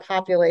something on a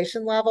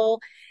population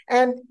level.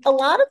 And a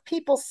lot of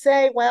people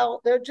say,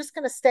 well, they're just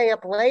going to stay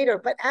up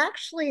later. But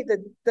actually,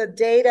 the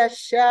data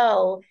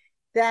show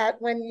that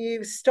when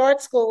you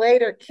start school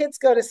later, kids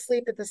go to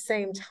sleep at the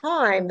same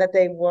time that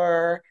they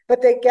were,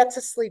 but they get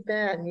to sleep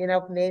in,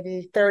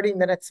 maybe 30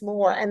 minutes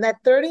more. And that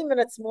 30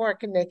 minutes more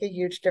can make a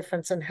huge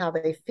difference in how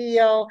they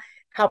feel,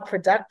 how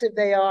productive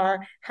they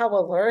are, how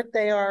alert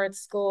they are at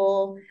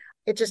school.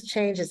 It just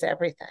changes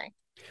everything.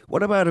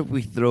 What about if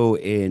we throw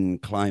in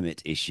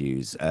climate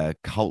issues,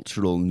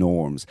 cultural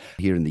norms?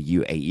 Here in the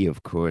UAE,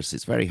 of course,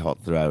 it's very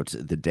hot throughout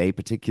the day,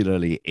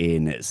 particularly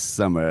in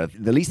summer.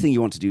 The least thing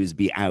you want to do is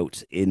be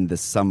out in the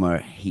summer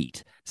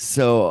heat.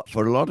 So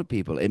for a lot of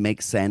people, it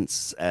makes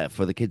sense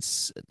for the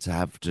kids to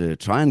have to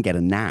try and get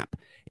a nap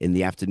in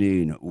the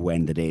afternoon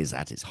when the day is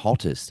at its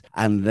hottest,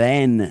 and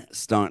then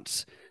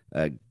start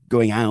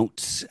going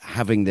out,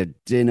 having their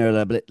dinner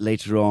a bit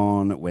later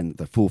on when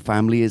the full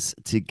family is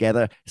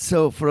together.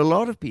 So for a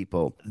lot of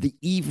people, the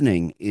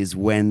evening is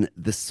when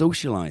the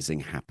socializing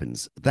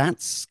happens.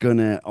 That's going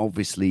to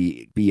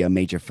obviously be a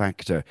major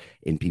factor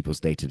in people's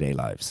day-to-day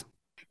lives.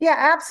 Yeah,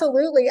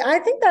 absolutely. I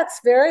think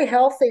that's very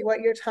healthy, what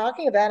you're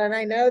talking about. And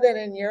I know that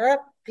in Europe,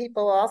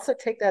 people also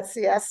take that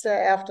siesta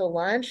after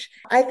lunch.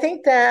 I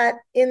think that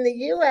in the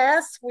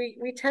US,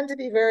 we tend to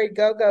be very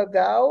go, go,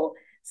 go.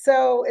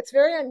 So it's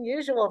very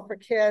unusual for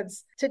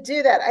kids to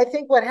do that. I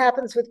think what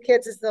happens with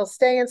kids is they'll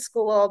stay in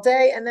school all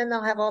day and then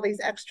they'll have all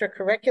these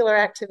extracurricular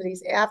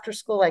activities after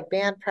school, like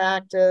band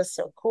practice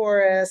or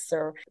chorus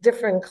or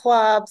different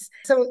clubs.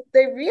 So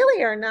they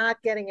really are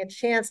not getting a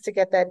chance to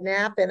get that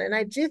nap in. And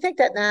I do think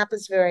that nap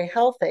is very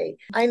healthy.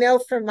 I know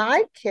for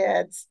my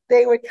kids,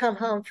 they would come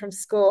home from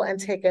school and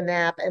take a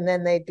nap and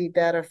then they'd be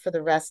better for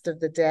the rest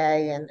of the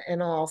day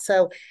and all.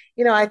 So,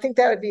 I think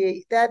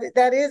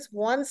that is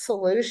one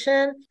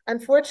solution.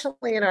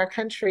 Unfortunately, in our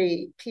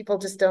country, people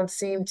just don't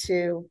seem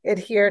to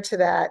adhere to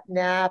that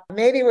nap.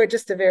 Maybe we're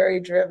just a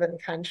very driven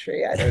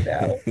country. I don't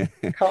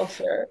know.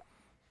 Culture.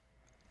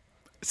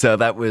 So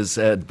that was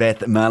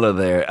Beth Mallow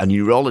there, a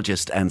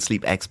neurologist and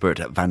sleep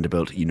expert at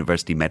Vanderbilt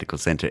University Medical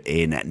Center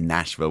in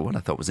Nashville. What I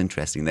thought was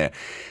interesting there,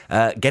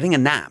 getting a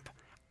nap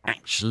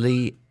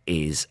actually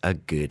is a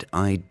good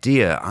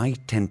idea. I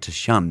tend to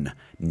shun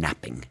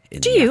napping in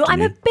Do the you?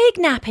 afternoon. I'm a big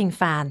napping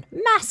fan.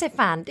 Massive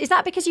fan. Is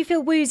that because you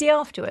feel woozy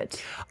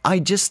afterwards? I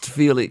just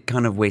feel it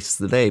kind of wastes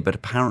the day, but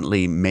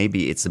apparently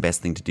maybe it's the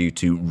best thing to do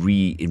to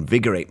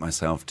reinvigorate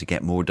myself to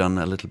get more done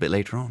a little bit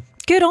later on.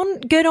 Good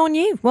on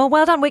you. Well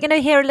done. We're going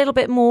to hear a little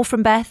bit more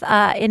from Beth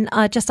in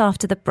just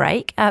after the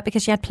break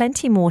because she had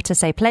plenty more to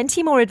say,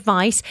 plenty more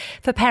advice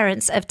for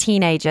parents of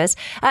teenagers.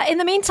 In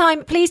the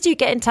meantime, please do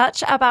get in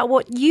touch about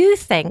what you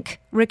think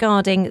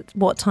regarding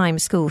what time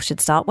school should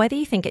start, whether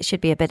you think it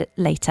should be a bit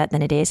later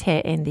than it is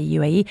here in the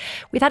UAE.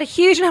 We've had a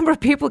huge number of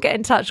people get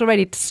in touch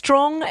already.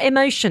 Strong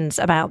emotions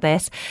about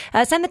this.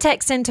 Send the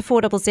text in to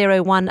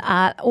 4001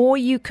 or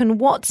you can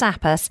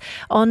WhatsApp us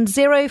on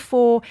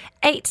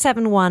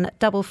 04871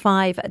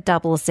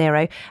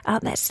 5500.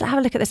 Let's have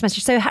a look at this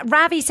message. So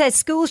Ravi says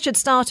schools should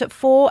start at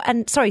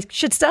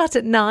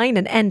 9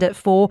 and end at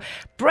 4.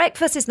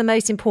 Breakfast is the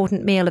most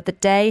important meal of the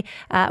day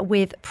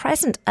with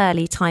present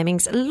early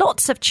timings.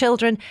 Lots of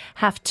children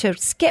have to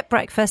skip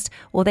breakfast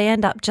or they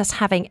end up just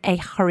having a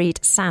hurried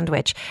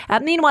sandwich.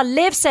 Meanwhile,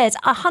 Liv says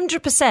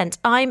 100%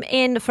 I'm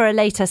in for a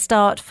later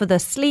start for the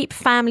sleep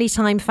family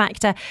time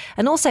factor.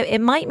 And also it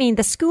might mean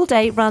the school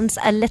day runs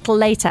a little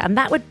later and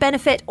that would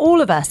benefit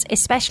all of us,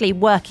 especially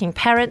working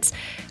parents.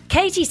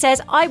 Katie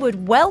says, I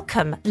would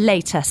welcome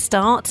later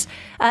starts.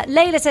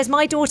 Layla says,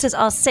 my daughters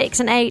are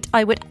 6 and 8.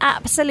 I would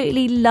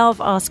absolutely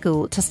love our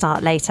school to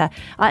start later.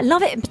 I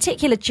love it in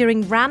particular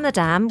during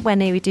Ramadan, when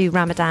they do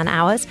Ramadan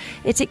hours.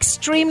 It's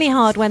extremely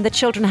hard when the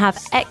children have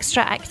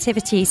extra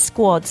activity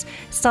squads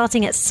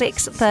starting at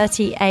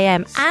 6:30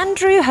 a.m.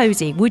 Andrew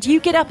Hosey, would you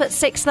get up at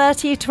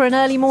 6:30 for an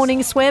early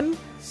morning swim?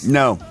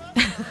 No.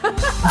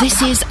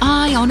 This is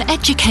Eye on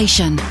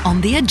Education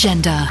on the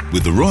agenda.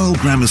 With the Royal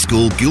Grammar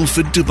School,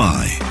 Guildford,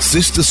 Dubai,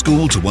 sister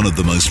school to one of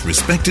the most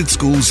respected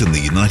schools in the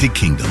United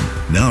Kingdom,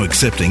 now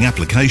accepting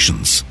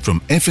applications from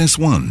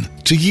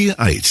FS1 to Year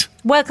 8.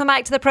 Welcome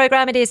back to the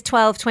programme. It is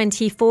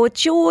 12:24.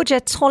 Georgia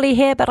Tolley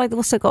here, but I've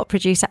also got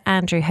producer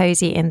Andrew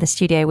Hosey in the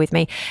studio with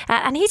me.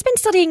 And he's been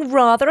studying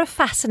rather a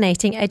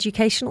fascinating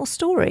educational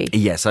story.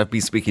 Yes, I've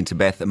been speaking to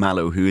Beth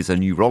Mallow, who is a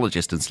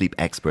neurologist and sleep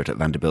expert at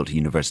Vanderbilt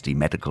University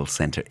Medical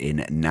Center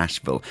in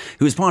Nashville,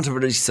 who is part of a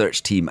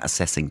research team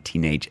assessing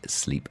teenage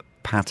sleep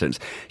patterns.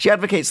 She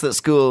advocates that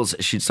schools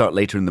should start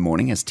later in the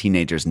morning as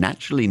teenagers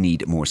naturally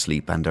need more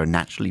sleep and are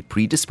naturally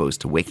predisposed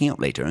to waking up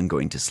later and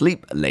going to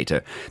sleep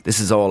later. This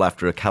is all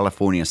after a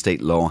California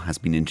state law has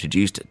been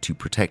introduced to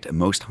protect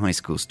most high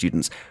school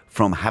students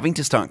from having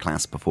to start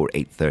class before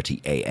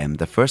 8:30 a.m.,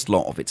 the first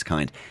law of its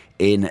kind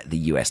in the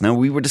US. Now,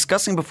 we were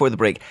discussing before the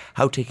break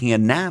how taking a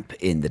nap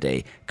in the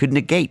day could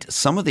negate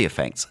some of the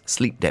effects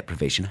sleep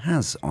deprivation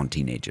has on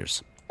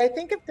teenagers. I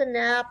think if the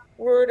nap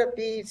were to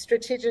be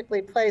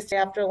strategically placed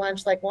after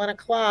lunch, like 1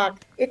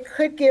 o'clock, it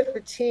could give the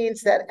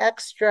teens that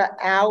extra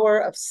hour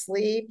of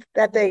sleep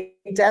that they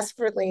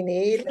desperately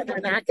need that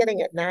they're not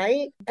getting at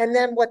night. And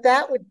then what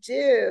that would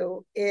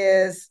do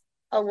is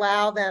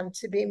allow them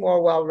to be more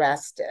well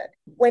rested.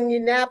 When you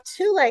nap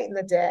too late in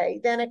the day,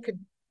 then it could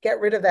get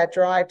rid of that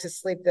drive to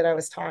sleep that I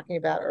was talking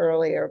about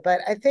earlier. But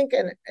I think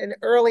an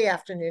early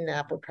afternoon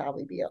nap would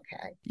probably be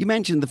okay. You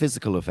mentioned the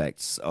physical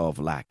effects of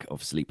lack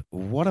of sleep.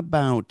 What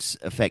about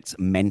effects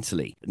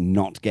mentally?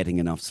 Not getting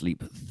enough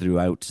sleep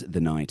throughout the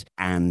night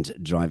and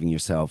driving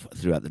yourself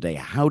throughout the day.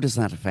 How does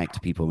that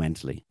affect people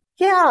mentally?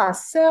 Yeah,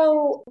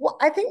 so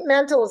I think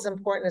mental is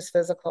important as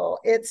physical.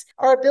 It's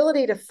our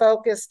ability to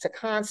focus, to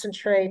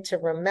concentrate, to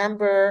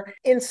remember.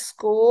 In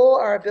school,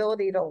 our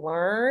ability to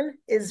learn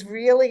is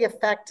really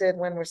affected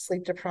when we're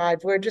sleep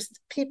deprived. We're just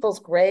people's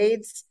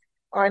grades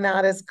are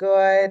not as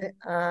good.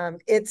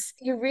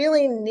 You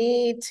really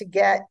need to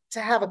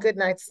have a good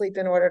night's sleep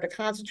in order to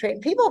concentrate.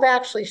 And people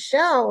have actually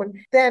shown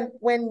that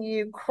when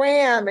you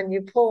cram and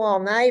you pull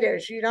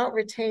all-nighters, you don't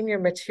retain your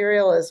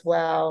material as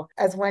well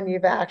as when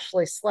you've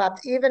actually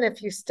slept, even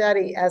if you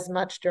study as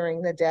much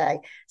during the day.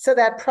 So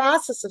that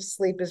process of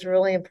sleep is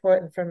really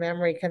important for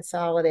memory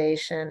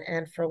consolidation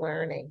and for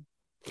learning.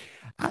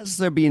 Has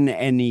there been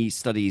any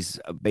studies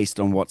based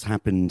on what's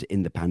happened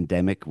in the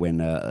pandemic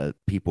when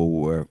people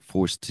were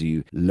forced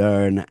to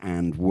learn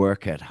and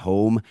work at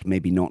home,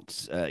 maybe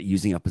not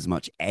using up as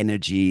much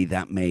energy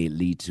that may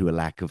lead to a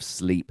lack of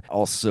sleep,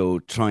 also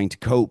trying to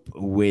cope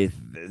with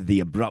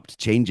the abrupt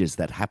changes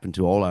that happen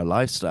to all our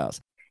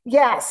lifestyles?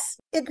 Yes,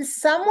 in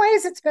some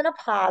ways it's been a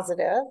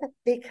positive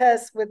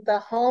because with the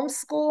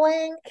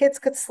homeschooling, kids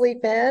could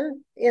sleep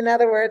in. In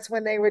other words,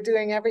 when they were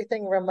doing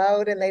everything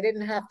remote and they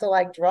didn't have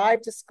to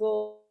drive to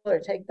school or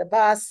take the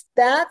bus,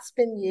 that's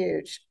been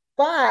huge.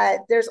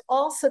 But there's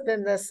also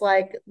been this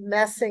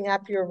messing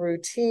up your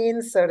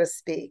routine, so to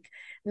speak.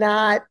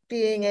 Not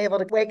being able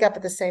to wake up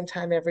at the same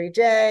time every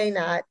day,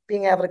 not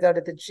being able to go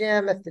to the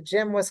gym if the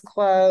gym was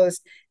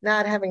closed,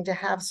 not having to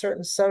have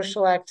certain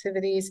social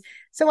activities.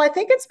 So I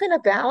think it's been a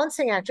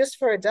balancing act just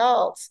for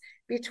adults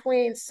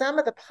between some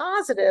of the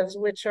positives,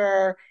 which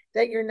are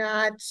that you're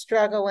not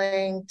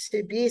struggling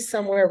to be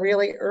somewhere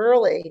really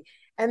early,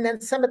 and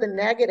then some of the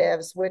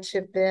negatives, which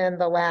have been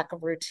the lack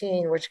of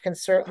routine, which can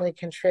certainly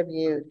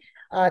contribute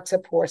to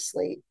poor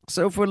sleep.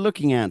 So if we're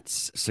looking at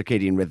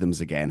circadian rhythms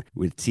again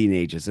with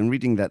teenagers and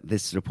reading that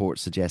this report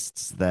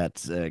suggests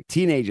that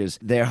teenagers,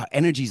 their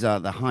energies are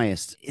the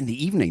highest in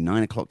the evening,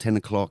 9 o'clock, 10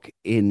 o'clock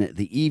in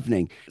the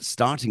evening,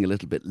 starting a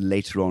little bit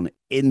later on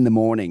in the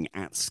morning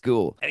at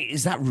school.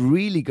 Is that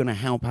really going to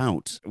help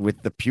out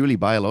with the purely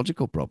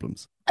biological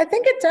problems? I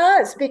think it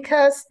does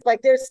because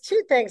there's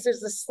two things. There's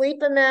the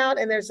sleep amount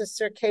and there's a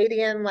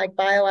circadian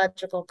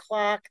biological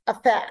clock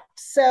effect.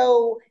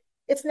 So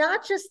it's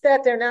not just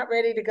that they're not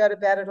ready to go to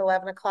bed at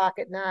 11 o'clock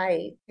at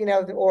night,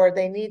 or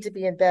they need to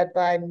be in bed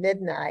by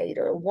midnight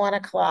or 1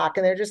 o'clock,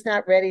 and they're just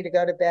not ready to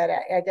go to bed,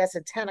 I guess,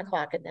 at 10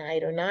 o'clock at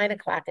night or 9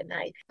 o'clock at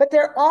night. But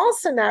they're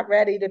also not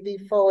ready to be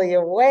fully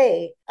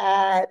awake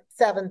at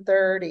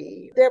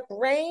 7:30. Their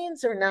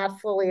brains are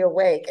not fully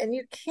awake, and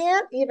you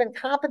can't even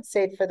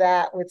compensate for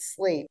that with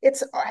sleep.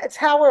 It's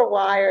how we're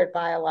wired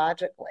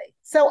biologically.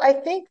 So I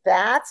think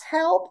that's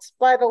helped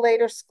by the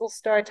later school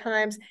start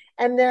times.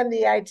 And then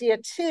the idea,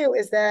 too,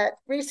 is that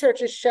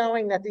research is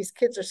showing that these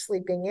kids are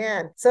sleeping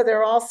in. So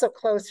they're also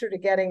closer to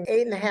getting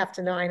 8.5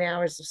 to 9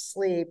 hours of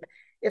sleep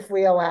if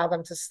we allow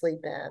them to sleep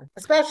in,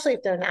 especially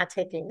if they're not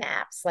taking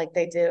naps like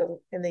they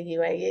do in the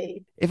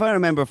UAE. If I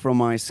remember from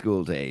my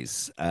school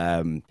days,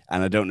 and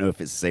I don't know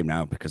if it's the same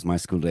now because my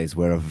school days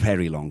were a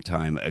very long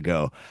time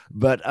ago,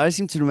 but I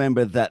seem to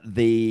remember that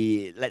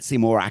the, let's say,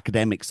 more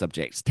academic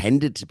subjects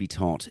tended to be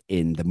taught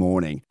in the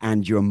morning,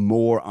 and your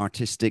more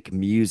artistic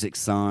music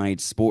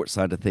side, sports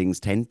side of things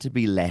tend to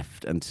be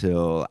left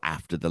until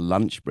after the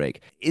lunch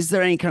break. Is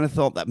there any kind of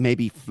thought that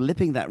maybe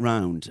flipping that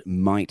round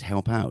might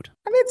help out?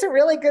 I mean, it's a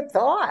really good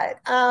thought.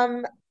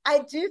 I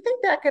do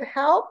think that could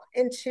help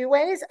in two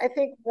ways. I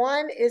think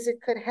one is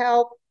it could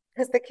help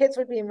because the kids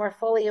would be more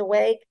fully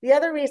awake. The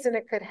other reason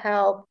it could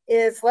help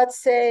is,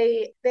 let's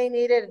say they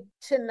needed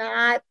to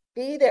not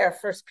be there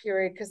first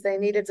period because they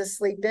needed to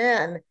sleep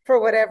in for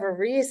whatever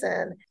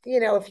reason.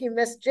 If you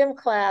missed gym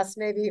class,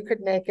 maybe you could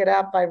make it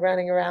up by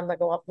running around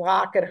the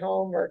block at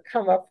home or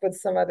come up with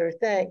some other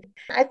thing.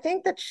 I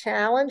think the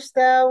challenge,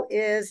 though,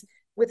 is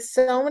with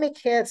so many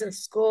kids in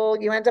school,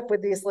 you end up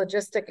with these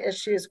logistic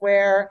issues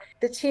where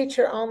the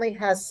teacher only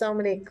has so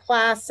many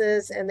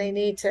classes and they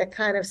need to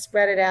kind of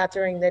spread it out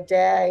during the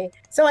day.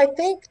 So I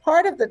think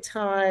part of the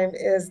time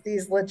is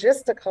these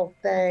logistical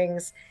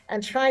things,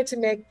 and trying to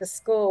make the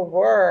school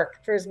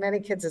work for as many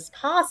kids as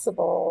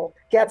possible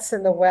gets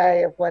in the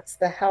way of what's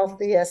the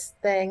healthiest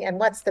thing and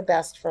what's the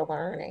best for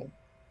learning.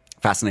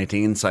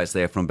 Fascinating insights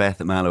there from Beth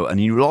Mallow, a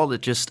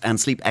neurologist and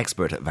sleep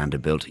expert at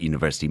Vanderbilt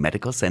University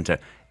Medical Center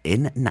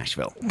in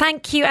Nashville.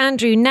 Thank you,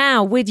 Andrew.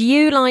 Now, would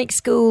you like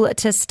school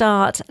to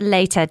start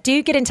later?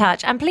 Do get in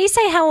touch, and please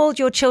say how old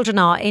your children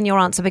are in your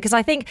answer, because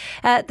I think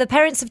the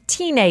parents of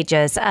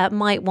teenagers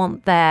might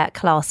want their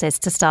classes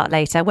to start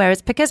later,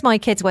 whereas because my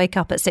kids wake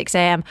up at 6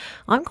 a.m,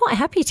 I'm quite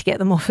happy to get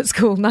them off at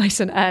school nice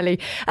and early.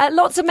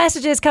 Lots of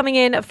messages coming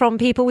in from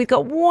people. We've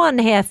got one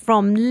here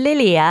from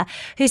Lilia,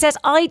 who says,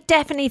 I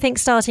definitely think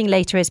starting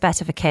later is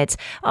better for kids.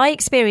 I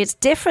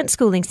experienced different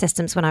schooling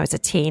systems when I was a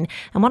teen,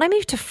 and when I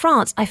moved to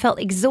France, I felt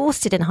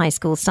exhausted in high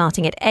school,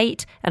 starting at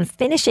 8 and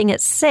finishing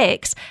at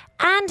 6,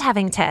 and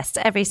having tests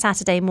every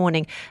Saturday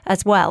morning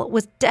as well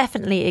was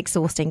definitely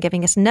exhausting,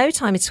 giving us no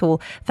time at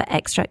all for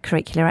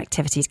extracurricular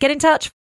activities. Get in touch.